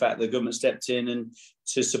is the fact that the government stepped in and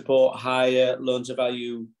to support higher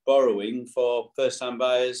loan-to-value borrowing for first-time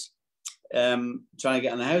buyers trying to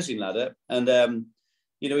get on the housing ladder. And,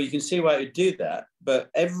 you can see why it would do that. But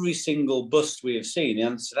every single bust we have seen, the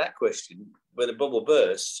answer to that question, where the bubble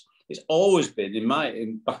bursts, it's always been, in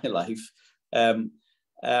my life,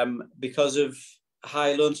 because of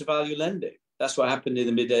high loan-to-value lending. That's what happened in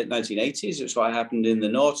the mid-1980s. It's what happened in the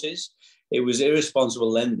noughties. It was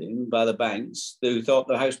irresponsible lending by the banks who thought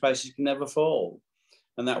the house prices can never fall.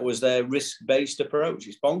 And that was their risk-based approach.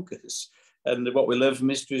 It's bonkers. And what we learn from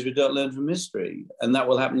history is we don't learn from history. And that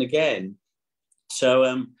will happen again.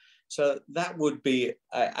 So that would be,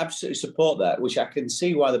 I absolutely support that, which I can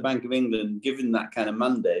see why the Bank of England, given that kind of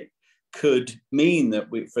mandate, could mean that,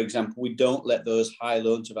 for example, we don't let those high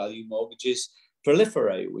loan-to-value mortgages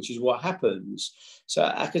proliferate, which is what happens. So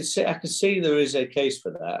I could see there is a case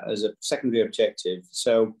for that as a secondary objective.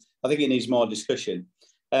 So I think it needs more discussion.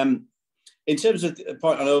 In terms of the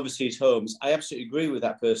point on overseas homes, I absolutely agree with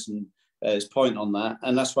that person's point on that,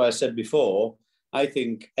 and that's why I said before, I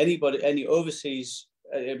think any overseas,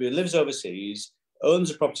 who lives overseas,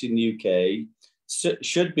 owns a property in the UK,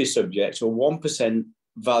 should be subject to a 1%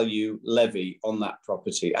 value levy on that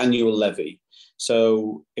property, annual levy.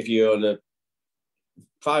 So if you own a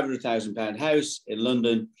 £500,000 house in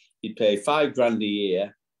London, you'd pay £5,000 a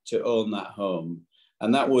year to own that home,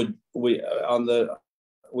 and that would on the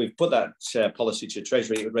we've put that policy to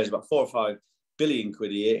Treasury, it would raise about 4 or 5 billion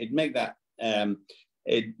quid a year. It'd make that,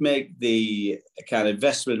 it'd make the kind of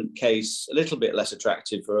investment case a little bit less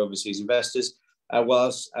attractive for overseas investors,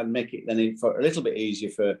 and make it then for a little bit easier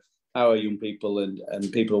for our young people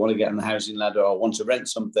and people who want to get on the housing ladder or want to rent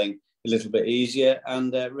something a little bit easier,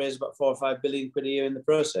 and raise about 4 or 5 billion quid a year in the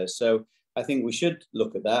process. So I think we should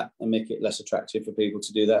look at that and make it less attractive for people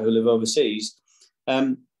to do that who live overseas.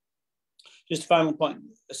 Just a final point.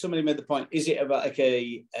 Somebody made the point: is it about like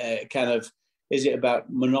is it about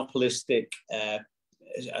monopolistic, a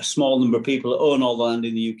small number of people that own all the land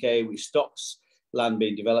in the UK, which stops land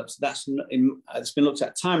being developed? It's been looked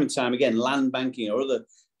at time and time again. Land banking or other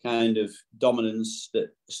kind of dominance that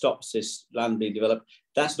stops this land being developed.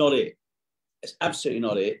 That's not it. It's absolutely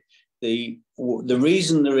not it. The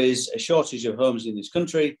reason there is a shortage of homes in this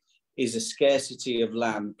country is a scarcity of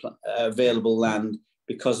land, available land,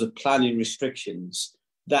 because of planning restrictions.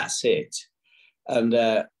 That's it.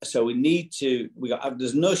 And so we need to,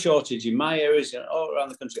 there's no shortage in my areas and all around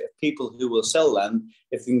the country of people who will sell land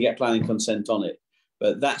if they can get planning consent on it.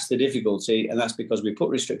 But that's the difficulty, and that's because we put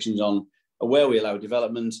restrictions on where we allow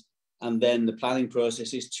development, and then the planning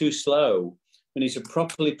process is too slow. We need to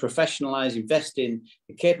properly professionalise, invest in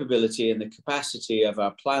the capability and the capacity of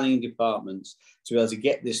our planning departments to be able to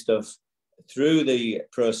get this stuff through the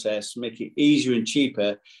process, make it easier and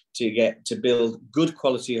cheaper to build good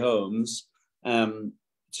quality homes,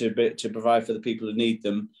 to provide for the people who need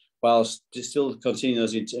them, whilst to still continue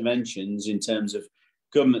those interventions in terms of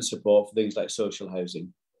government support for things like social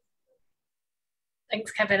housing.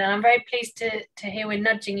 Thanks, Kevin. And I'm very pleased to hear we're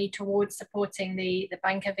nudging you towards supporting the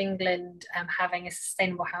Bank of England having a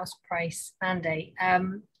sustainable house price mandate.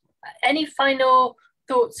 Any final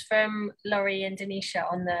thoughts from Laurie and Danisha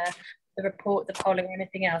on the report, the polling, or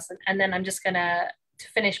anything else? And then I'm just going to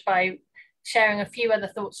finish by sharing a few other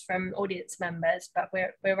thoughts from audience members, but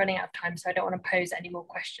we're running out of time, so I don't want to pose any more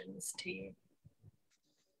questions to you.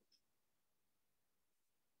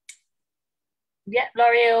 Yeah,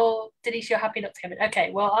 Laurie or Danisha, you're happy not to come in. Okay,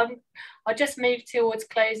 well, I'll just move towards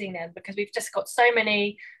closing then, because we've just got so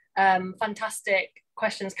many fantastic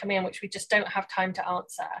questions coming in, which we just don't have time to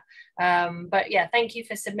answer. But yeah, thank you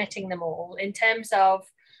for submitting them all. In terms of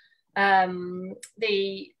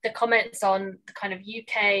the comments on the kind of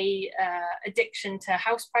UK addiction to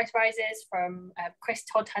house price rises from Chris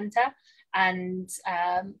Todd Hunter, and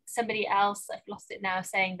somebody else, I've lost it now,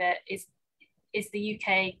 saying that is the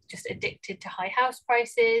UK just addicted to high house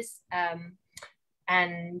prices?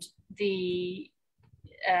 And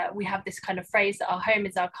we have this kind of phrase that our home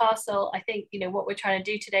is our castle. I think, you know, what we're trying to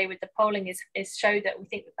do today with the polling is show that we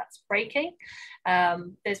think that that's breaking.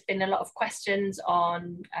 There's been a lot of questions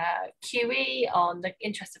on QE, on the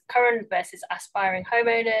interest of current versus aspiring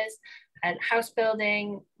homeowners, and house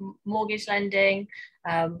building, mortgage lending.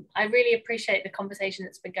 I really appreciate the conversation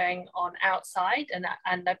that's been going on outside, and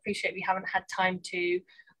I appreciate we haven't had time to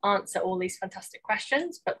answer all these fantastic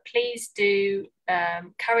questions, but please do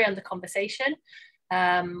carry on the conversation.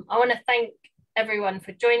 I want to thank everyone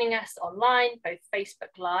for joining us online, both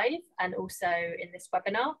Facebook Live and also in this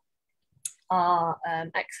webinar. Our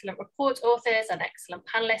excellent report authors and excellent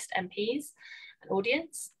panelists, MPs and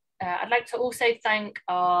audience. I'd like to also thank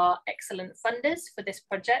our excellent funders for this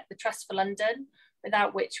project, the Trust for London,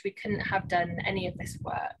 without which we couldn't have done any of this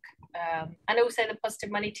work. And also the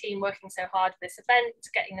Positive Money team working so hard for this event,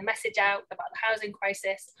 getting the message out about the housing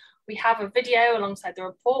crisis. We have a video alongside the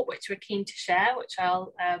report, which we're keen to share, which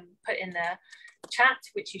I'll put in the chat,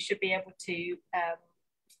 which you should be able to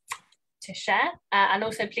share. And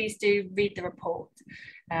also please do read the report.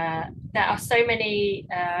 There are so many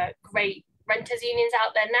great renters unions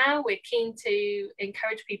out there now. We're keen to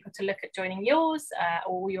encourage people to look at joining yours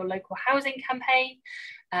or your local housing campaign.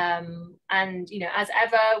 And you know, as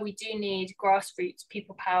ever, we do need grassroots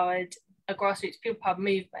people-powered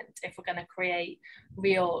movement if we're going to create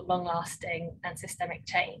real, long-lasting and systemic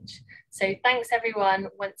change. So thanks everyone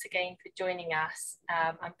once again for joining us,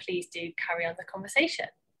 and please do carry on the conversation.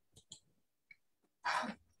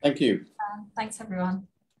 Thank you. Thanks everyone.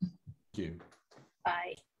 Thank you.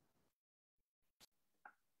 Bye.